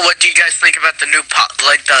 So what do you guys think about the new,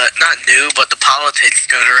 but the politics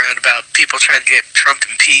going around about people trying to get Trump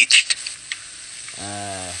impeached?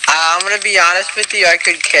 I'm gonna be honest with you, I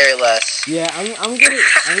could care less. Yeah, I'm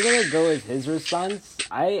gonna go with his response.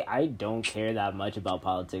 I don't care that much about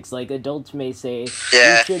politics. Like, adults may say,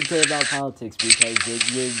 you should care about politics because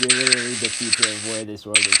you're literally the future of where this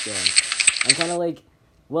world is going. I'm kind of like,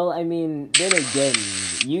 well, I mean, then again,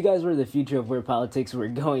 you guys were the future of where politics were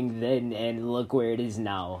going then, and look where it is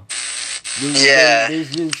now.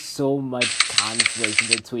 There's just so much conflict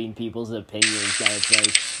between people's opinions that it's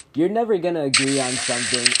like, you're never gonna agree on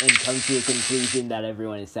something and come to a conclusion that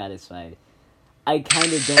everyone is satisfied. I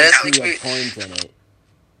kind of don't see a point in it.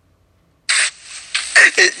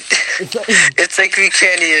 It's like we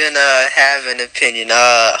can't even have an opinion.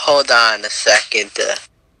 Hold on a second.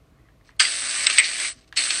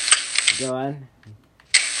 Go on.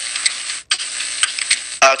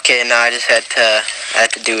 Okay, no, I just had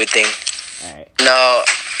to do a thing. Alright. No,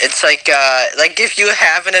 it's like if you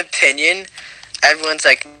have an opinion, everyone's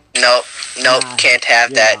like, nope, can't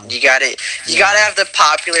have that. Wrong. You gotta have the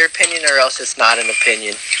popular opinion, or else it's not an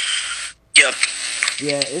opinion. Yep.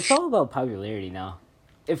 Yeah, it's all about popularity now.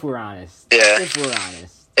 If we're honest. Yeah. If we're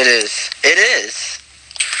honest. It is.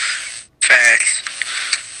 Facts.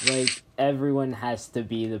 Like, everyone has to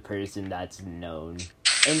be the person that's known.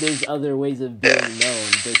 And there's other ways of being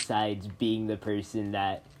known besides being the person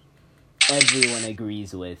that everyone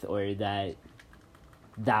agrees with, or that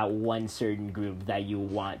one certain group that you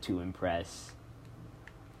want to impress.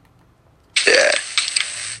 Yeah.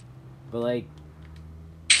 But, like,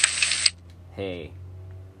 hey.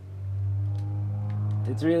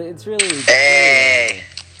 It's really Hey.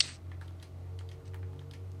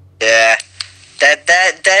 Yeah.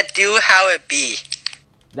 That do how it be.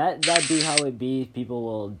 That be how it be. People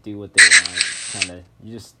will do what they want. Kinda.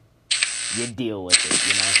 You deal with it,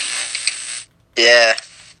 you know? Yeah.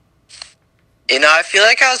 You know, I feel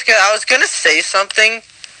like I was gonna say something.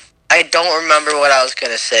 I don't remember what I was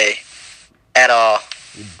gonna say. At all.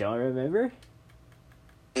 You don't remember?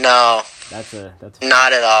 No. That's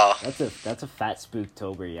not at all. That's a fat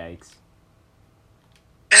Spooktober, yikes.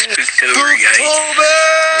 Spooktober,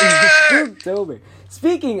 Spooktober! Spooktober.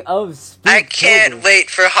 Speaking of Spooktober, I can't wait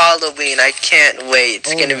for Halloween. I can't wait.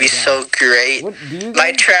 It's gonna be so great. What, do you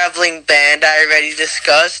My traveling band I already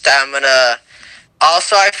discussed.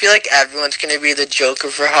 Also, I feel like everyone's gonna be the Joker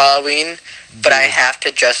for Halloween, but I have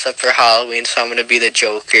to dress up for Halloween, so I'm gonna be the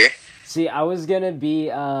Joker. See, I was gonna be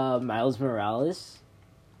Miles Morales,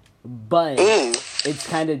 but it's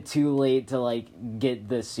kind of too late to like get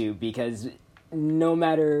the suit because no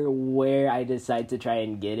matter where I decide to try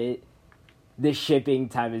and get it, the shipping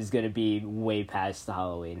time is gonna be way past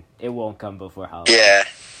Halloween. It won't come before Halloween. Yeah.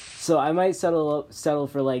 So I might settle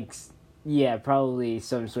for like, yeah, probably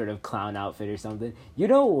some sort of clown outfit or something. You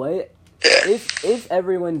know what? Yeah. If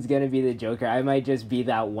everyone's gonna be the Joker, I might just be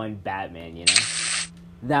that one Batman, you know?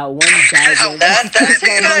 That one Batman. That's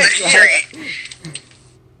great.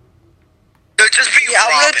 No, just be I'm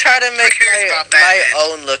gonna Robin. try to make my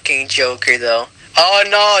own looking Joker, though. Oh,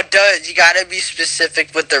 no, dude, you gotta be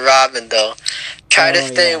specific with the Robin, though. Try to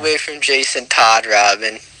stay away from Jason Todd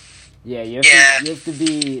Robin. Yeah, you have to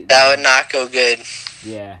be... That would not go good.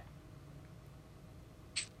 Yeah.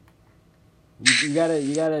 You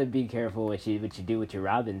gotta be careful what you do with your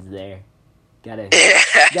Robins there. You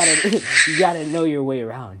gotta know your way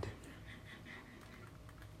around.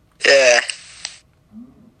 Yeah.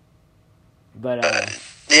 But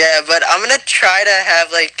yeah, but I'm gonna try to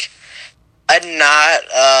have like a not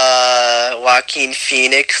Joaquin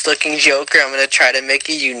Phoenix looking Joker. I'm gonna try to make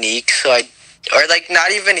it unique, or like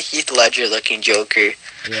not even Heath Ledger looking Joker.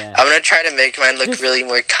 Yeah. I'm gonna try to make mine look really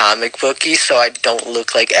more comic booky, so I don't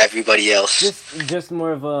look like everybody else. Just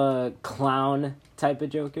more of a clown type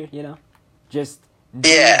of Joker, you know? Just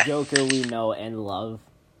the Joker we know and love.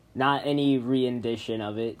 Not any rendition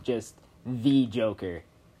of it, just the Joker.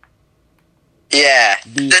 Yeah.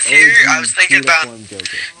 This year, I was thinking about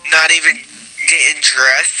Joker. not even getting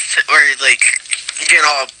dressed or like get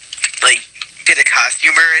all like get a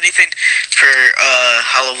costume or anything for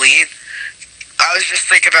Halloween. I was just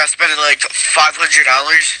thinking about spending like $500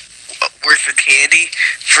 worth of candy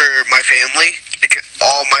for my family, like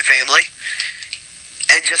all my family,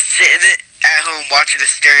 and just sitting at home watching a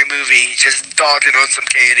scary movie, just dodging on some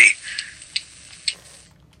candy.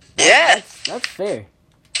 Yeah. That's fair.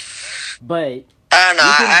 But I don't know.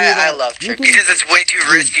 I love you trick-or-treating. Because it's way too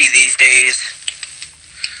risky these days.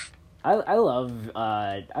 I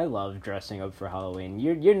love dressing up for Halloween.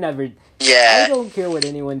 You're never. Yeah. I don't care what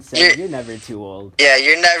anyone says. You're never too old. Yeah,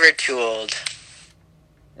 you're never too old.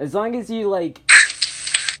 As long as you like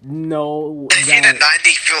know I've seen a that.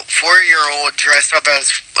 94-year-old dress up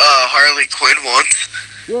as Harley Quinn once.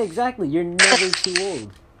 Yeah, exactly. You're never too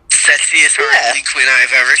old. Sexiest Harley Quinn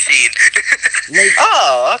I've ever seen. Like,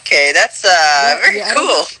 Oh, okay. That's very yeah,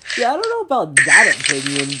 cool. I don't know about that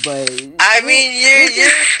opinion, but I mean, your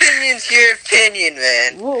opinion's your opinion,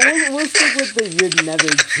 man. we'll stick with the you're never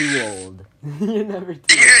too old. You're never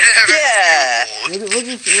too You're old. never Yeah. too old.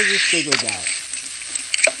 We'll just stick with that.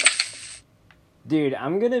 Dude,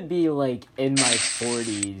 I'm gonna be like in my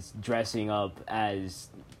 40s dressing up as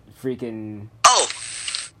freaking. Oh,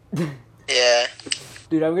 Yeah.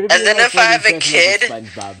 Dude, I'm gonna be And in then my if I have 40s a dressing up as kid-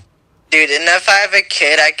 SpongeBob. Dude, and if I have a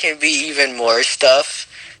kid, I can be even more stuff.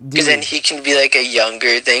 Because then Dude, he can be like a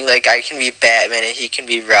younger thing. Like, I can be Batman and he can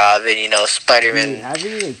be Robin, you know, dude, Spider-Man,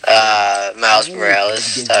 having a kid, Miles having a kid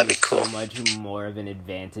Morales. gives That'd you be cool. so much more of an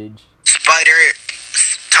advantage.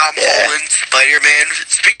 Tom Yeah. Holland, Spider-Man.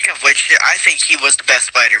 Speaking of which, I think he was the best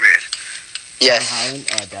Spider-Man. Yes, Holland?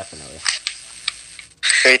 Oh, definitely.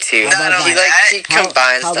 me too. How about He, that? like, he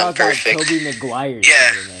combines How them about that perfect. Tobey Maguire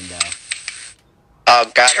Yeah. Spider-Man, though?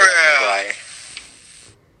 Oh, God, True. Maguire.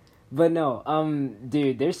 But no,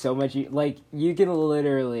 dude, there's so much, you can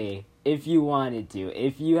literally, if you wanted to,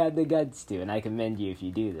 if you had the guts to, and I commend you if you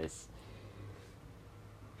do this,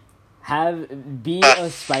 be a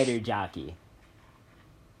spider jockey.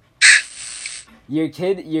 Your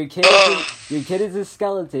kid is a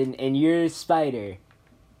skeleton, and you're a spider,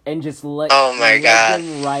 and just let Oh my God.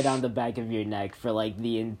 them ride on the back of your neck for like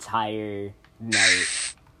the entire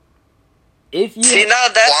night. If you See, now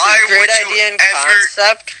that's Why a great would you idea and ever-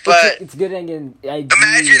 concept, but it's good again.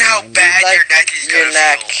 Imagine how bad like your neck is your gonna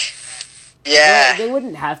neck. feel. Yeah. They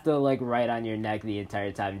wouldn't have to like ride on your neck the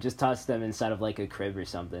entire time. Just toss them inside of like a crib or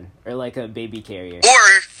something, or like a baby carrier.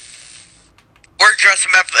 Or dress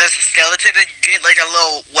him up as a skeleton and get like a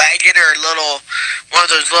little wagon or one of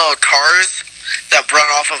those little cars that run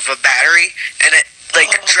off of a battery, and it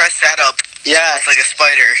dress that up Yeah. like a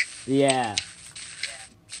spider. Yeah,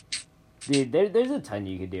 dude, there's a ton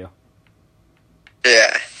you could do.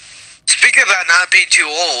 Yeah. Speaking about not being too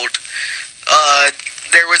old,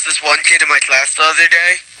 there was this one kid in my class the other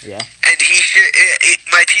day, Yeah, and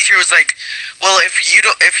my teacher was like, "Well, if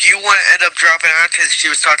you want to end up dropping out," because she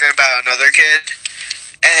was talking about another kid,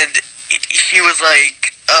 and she was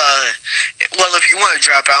like, "Well, if you want to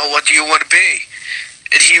drop out, what do you want to be?"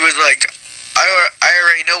 And he was like, I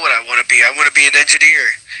already know what I want to be. I want to be an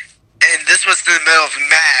engineer." And this was in the middle of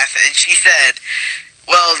math, and she said,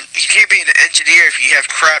 "Well, you can't be an engineer if you have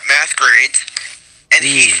crap math grades." And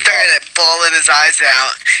he started bawling his eyes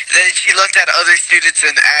out. And then she looked at other students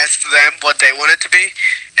and asked them what they wanted to be.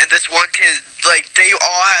 And this one kid, like, they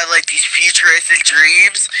all had, like, these futuristic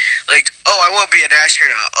dreams. Like, oh, I want to be an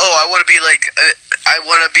astronaut. Oh, I want to be, like,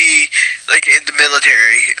 in the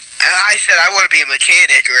military. And I said, I want to be a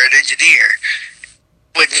mechanic or an engineer.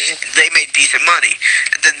 Which, they made decent money.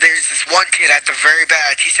 And then there's this one kid at the very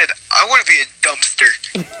back. He said, I want to be a dumpster.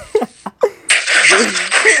 Not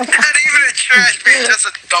even a trash bin, just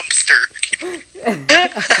a dumpster.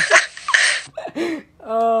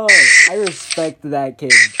 Oh, I respect that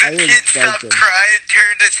kid. I The kid respect stopped him. crying,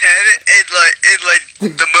 turned his head,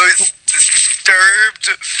 and the most disturbed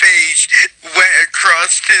face went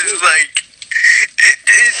across his, like, it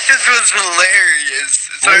just was hilarious.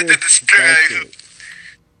 It's hard to describe.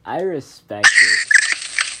 I respect it.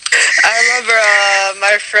 I remember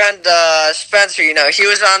my friend Spencer, you know, he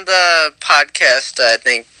was on the podcast, I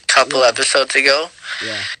think, a couple episodes ago.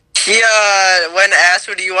 Yeah. He, when asked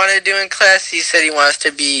what do you want to do in class, he said he wants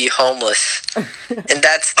to be homeless. And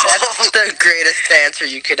that's the greatest answer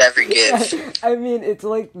you could ever give. I mean, it's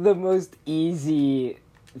like the most easy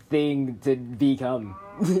thing to become.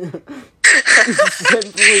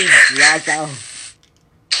 Simply drop out.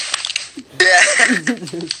 Yeah.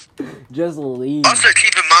 Just leave. Also,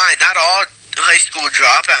 keep in mind, not all high school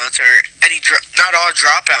dropouts not all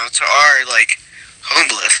dropouts are, like,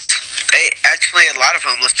 homeless. A lot of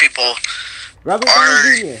homeless people Robert are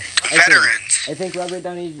Downey Jr. veterans. I think Robert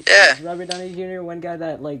Downey. Yeah. Robert Downey Jr. one guy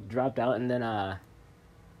that like dropped out and then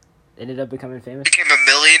ended up becoming famous. Became a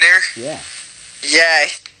millionaire. Yeah. Yeah,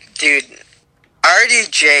 dude.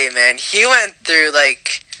 RDJ, man, he went through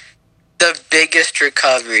like the biggest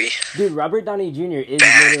recovery. Dude, Robert Downey Jr. is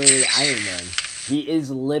literally Iron Man. He is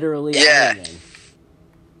literally Iron Man.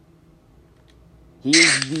 He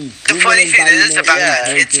is The funny thing is about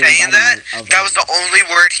his kid saying that was the only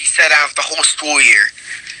word he said out of the whole school year.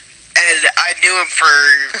 And I knew him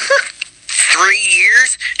for 3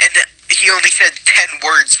 years, and he only said 10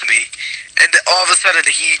 words to me. And all of a sudden,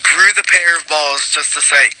 he grew the pair of balls just to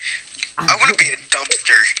say, I want to be a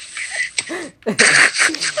dumpster.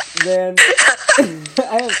 Man, I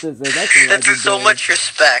have to say, that's legendary. That's so much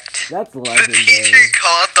respect. That's The legendary. teacher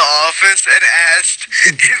called the office and asked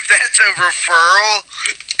if that's a referral.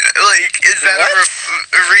 Like, is that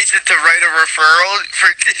a reason to write a referral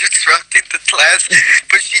for disrupting the class?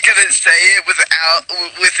 But she couldn't say it with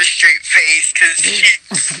a straight face because she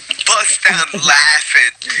bust down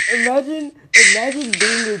laughing. Imagine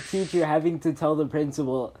being a teacher having to tell the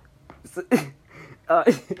principal. One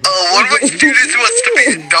of my students wants to be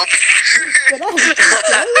a dumpster. Can I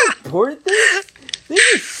report this?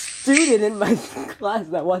 There's a student in my class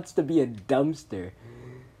that wants to be a dumpster.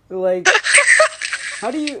 Like,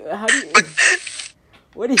 what do you do about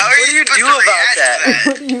that?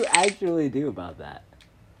 What do you actually do about that?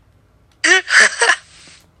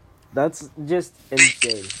 That's just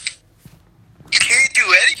insane. You can't do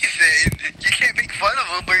anything. You can't make fun of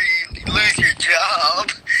them or you lose your job.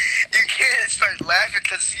 You can't start laughing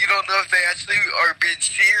because you don't know if they actually are being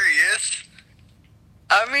serious.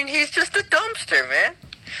 I mean, he's just a dumpster, man.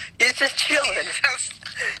 He's just chilling.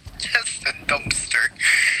 Just a dumpster.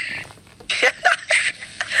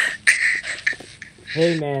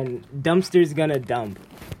 Hey man, dumpster's gonna dump.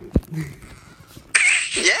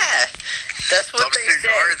 Yeah, that's what Dumpsters they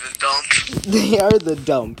are say. the dump. They are the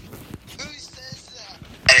dump. Who says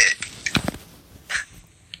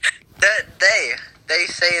that? They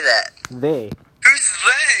say that. They. Who's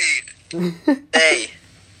they? They.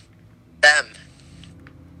 Them.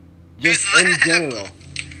 Just Who's in them? general.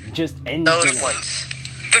 Just in Those general. ones.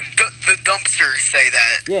 The dumpsters say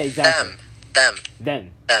that. Yeah, exactly. Them. Them.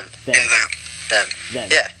 Them. Them. Yeah, them. Them. Them.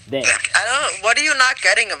 Yeah. Them. What are you not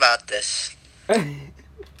getting about this? What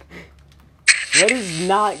is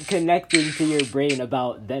not connecting to your brain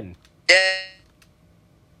about them? Yeah.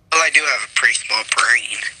 Well, I do have a pretty small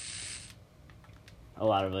brain. A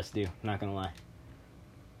lot of us do, not gonna lie.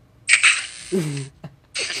 Well,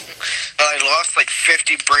 I lost like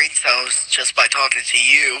 50 brain cells just by talking to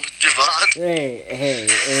you, Javon.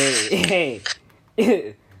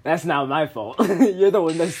 Hey. That's not my fault. You're the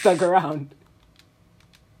one that stuck around.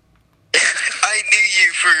 I knew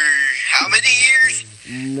you for how many years?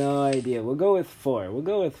 No idea. We'll go with 4.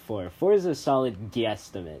 4 is a solid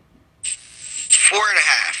guesstimate.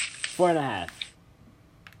 4.5. 4.5.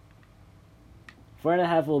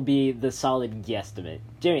 4.5 will be the solid guesstimate.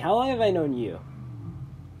 Jimmy, how long have I known you?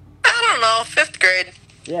 I don't know. 5th grade.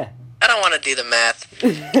 Yeah. I don't want to do the math.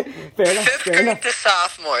 Fair enough. 5th grade to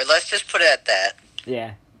sophomore. Let's just put it at that.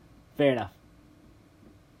 Yeah. Fair enough.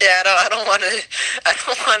 Yeah, I don't want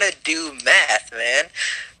to do math, man.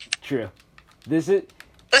 True. This is.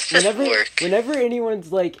 Let's just work. Whenever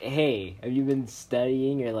anyone's like, "Hey, have you been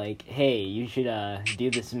studying?" or like, "Hey, you should do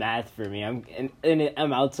this math for me," I'm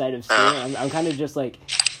outside of school. I'm kind of just like,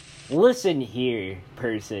 listen here,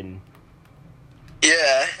 person.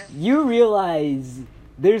 Yeah. You realize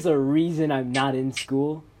there's a reason I'm not in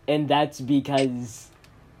school, and that's because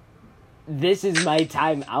this is my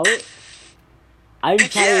time out. I'm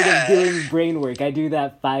tired of doing brain work. I do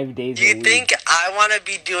that 5 days a week. You think I want to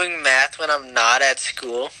be doing math when I'm not at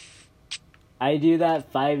school? I do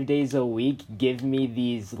that 5 days a week. Give me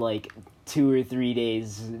these, 2 or 3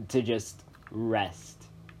 days to just rest.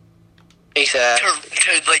 Exactly.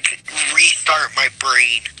 To restart my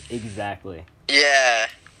brain. Exactly. Yeah.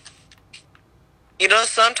 You know,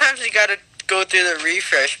 sometimes you gotta go through the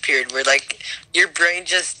refresh period where, your brain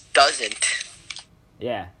just doesn't.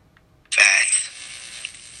 Yeah. Facts.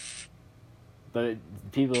 But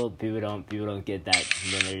people don't get that.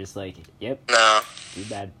 And then they're just like, yep, No. too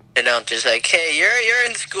bad. They don't just hey, you're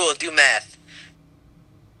in school, do math.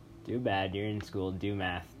 Too bad, you're in school, do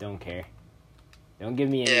math, don't care. Don't give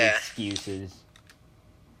me any excuses.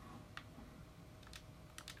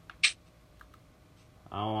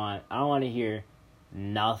 I don't want to hear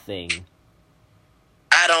nothing.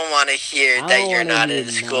 I don't want to hear that you're not in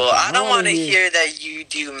school. I don't want to hear that you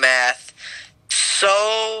do math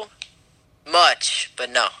so much, but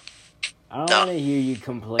no. I don't want to hear you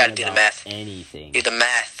complain Gotta do the about math. anything. Do the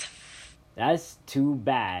math. That's too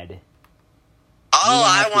bad. All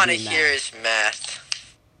I have to want to do hear math. is math.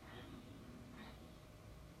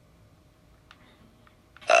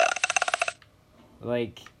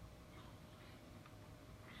 Like,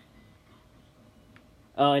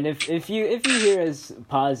 oh, and if you hear us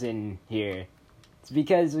pausing here, it's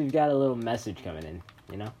because we've got a little message coming in,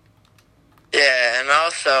 you know? Yeah, and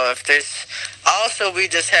also we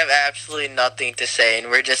just have absolutely nothing to say,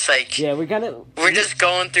 and we're just like, Yeah, we're just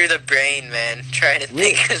going through the brain, man, trying to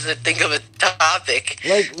think of a topic.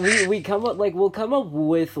 like we'll come up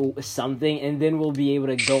with something, and then we'll be able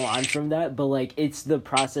to go on from that. But like, it's the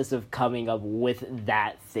process of coming up with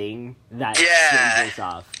that thing that sends us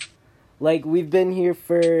off. Like, we've been here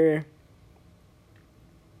for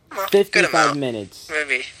 55 minutes.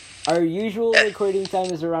 Maybe. Our usual recording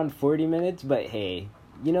time is around 40 minutes, but hey,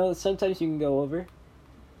 you know, sometimes you can go over.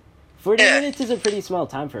 40 minutes is a pretty small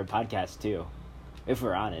time for a podcast, too, if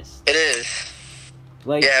we're honest. It is.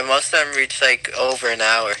 Like, yeah, most of them reach, like, over an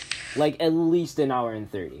hour. Like, at least an hour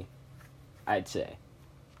and 30, I'd say.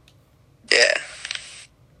 Yeah.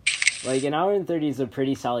 Like, an hour and 30 is a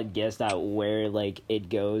pretty solid guess at where, like, it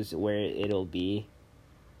goes, where it'll be.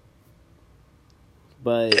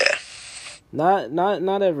 But... yeah. Not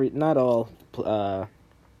all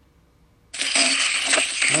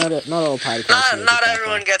podcasts. Not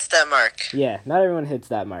everyone gets that mark. Yeah, not everyone hits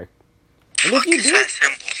that mark.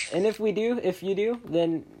 And if you do,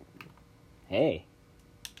 then hey,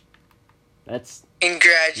 that's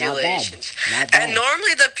congratulations. Not bad. And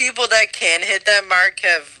normally the people that can hit that mark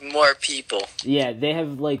have more people. Yeah, they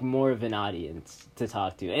have like more of an audience to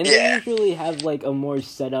talk to, and they usually have like a more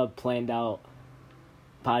set up, planned out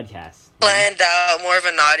podcast. Planned out, more of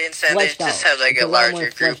an audience, and Fleshed they just out. have like It's a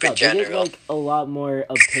larger group in They general. get like a lot more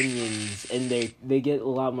opinions in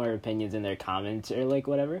their comments or like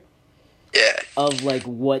whatever. Yeah. Of like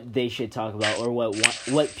what they should talk about or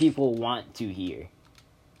what people want to hear.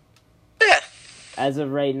 Yeah. As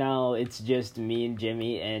of right now, it's just me and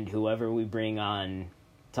Jimmy and whoever we bring on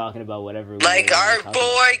talking about whatever. Like our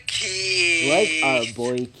boy Keith. Like our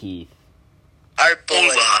boy Keith. Our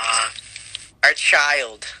boy. Our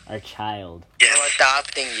child. Our child. Yes. I'm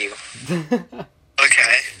adopting you.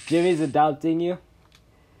 Okay. Jimmy's adopting you?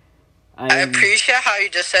 I appreciate how you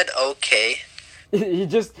just said okay. You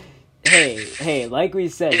just... Hey, like we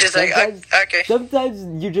said, You're just sometimes, like, okay.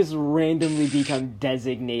 Sometimes you just randomly become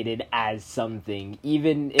designated as something,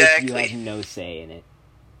 even if you have no say in it.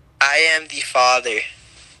 I am the father.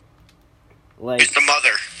 Like... Who's the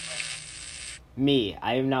mother? Me.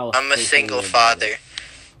 I am now I'm a single father.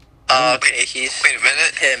 Okay, Wait a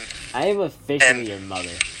minute. Him. I am officially your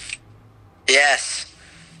mother. Yes.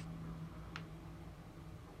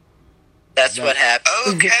 That's what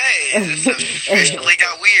happened. Okay, this officially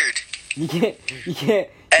got weird. You can't.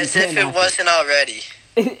 As if it wasn't already.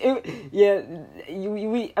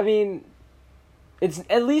 I mean, it's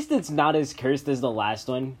at least it's not as cursed as the last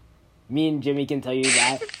one. Me and Jimmy can tell you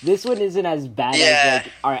that. This one isn't as bad as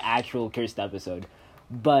like our actual cursed episode,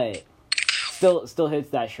 but still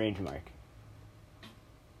hits that strange mark.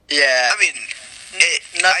 Yeah. I mean,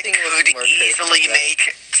 nothing I could easily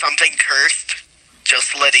make something cursed,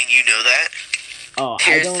 just letting you know that. Oh,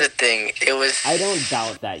 here's the thing. It was. I don't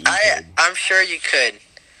doubt that you could. I'm sure you could,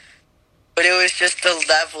 but it was just the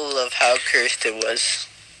level of how cursed it was.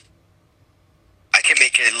 I can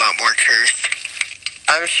make it a lot more cursed.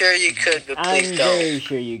 I'm sure you could, but please don't. I'm very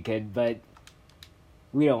sure you could, but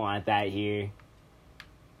we don't want that here.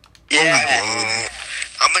 Yeah.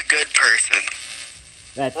 I'm a good person.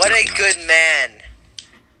 What a good man.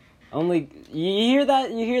 Only you hear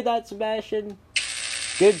that, Sebastian?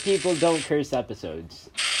 Good people don't curse episodes.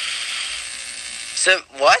 So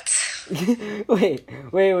what? wait.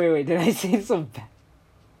 Did I say so bad?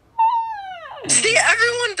 See,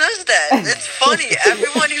 everyone does that. It's funny.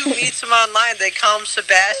 Everyone who meets him online, they call him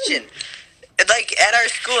Sebastian. Like, at our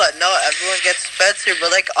school, no, everyone gets Spencer,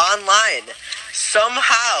 but, like, online,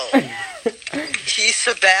 somehow, he's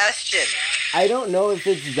Sebastian. I don't know if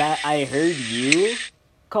it's that I heard you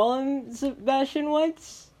call him Sebastian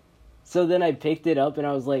once, so then I picked it up and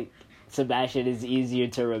I was like, Sebastian is easier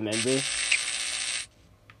to remember.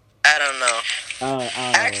 I don't know.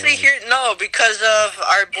 Actually, because of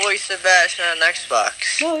our boy Sebastian on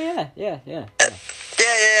Xbox. Oh, yeah. Yeah.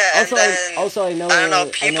 Also, I know. I don't know.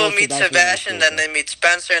 People meet Sebastian, then they meet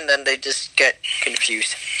Spencer, and then they just get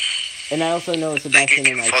confused. And I also know Sebastian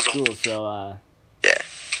in my school, so yeah.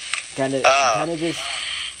 Kind of just.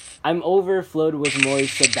 I'm overflowed with more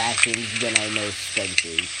Sebastians than I know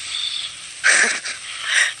Spencers.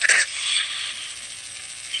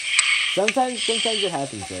 Sometimes it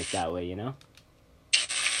happens like that way, you know.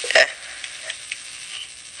 Yeah.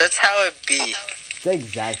 That's how it be. It's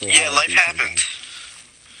exactly Yeah, how it life be happens. sometimes.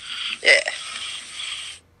 Yeah.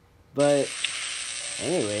 But,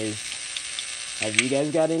 anyways, have you guys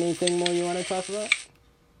got anything more you want to talk about?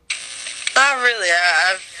 Not really.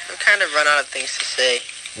 I've kind of run out of things to say.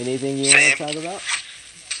 Anything you want to Same. talk about,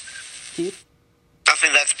 Keith?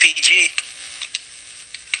 Nothing that's PG.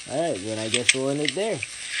 Alright, then I guess we'll end it there.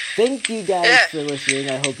 Thank you guys Yeah. for listening.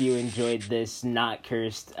 I hope you enjoyed this not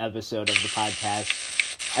cursed episode of the podcast.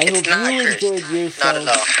 I hope not you cursed. enjoyed Not at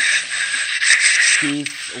all. yourself,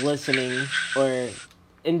 Keith, listening, or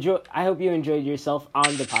I hope you enjoyed yourself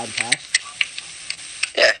on the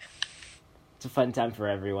podcast. Yeah. It's a fun time for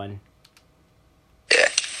everyone. Yeah.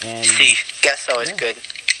 And See. Guess always Yeah. good.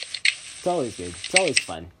 it's always good. It's always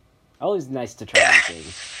fun. Always nice to try Yeah. new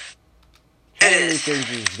things. Trying new is. things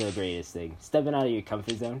is the greatest thing. Stepping out of your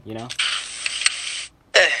comfort zone, you know?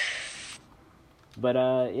 Eh, But,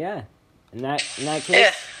 yeah. In that case,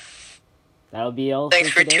 Yeah. that'll be all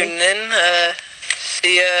Thanks for today. tuning in.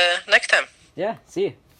 See you next time. Yeah, see you.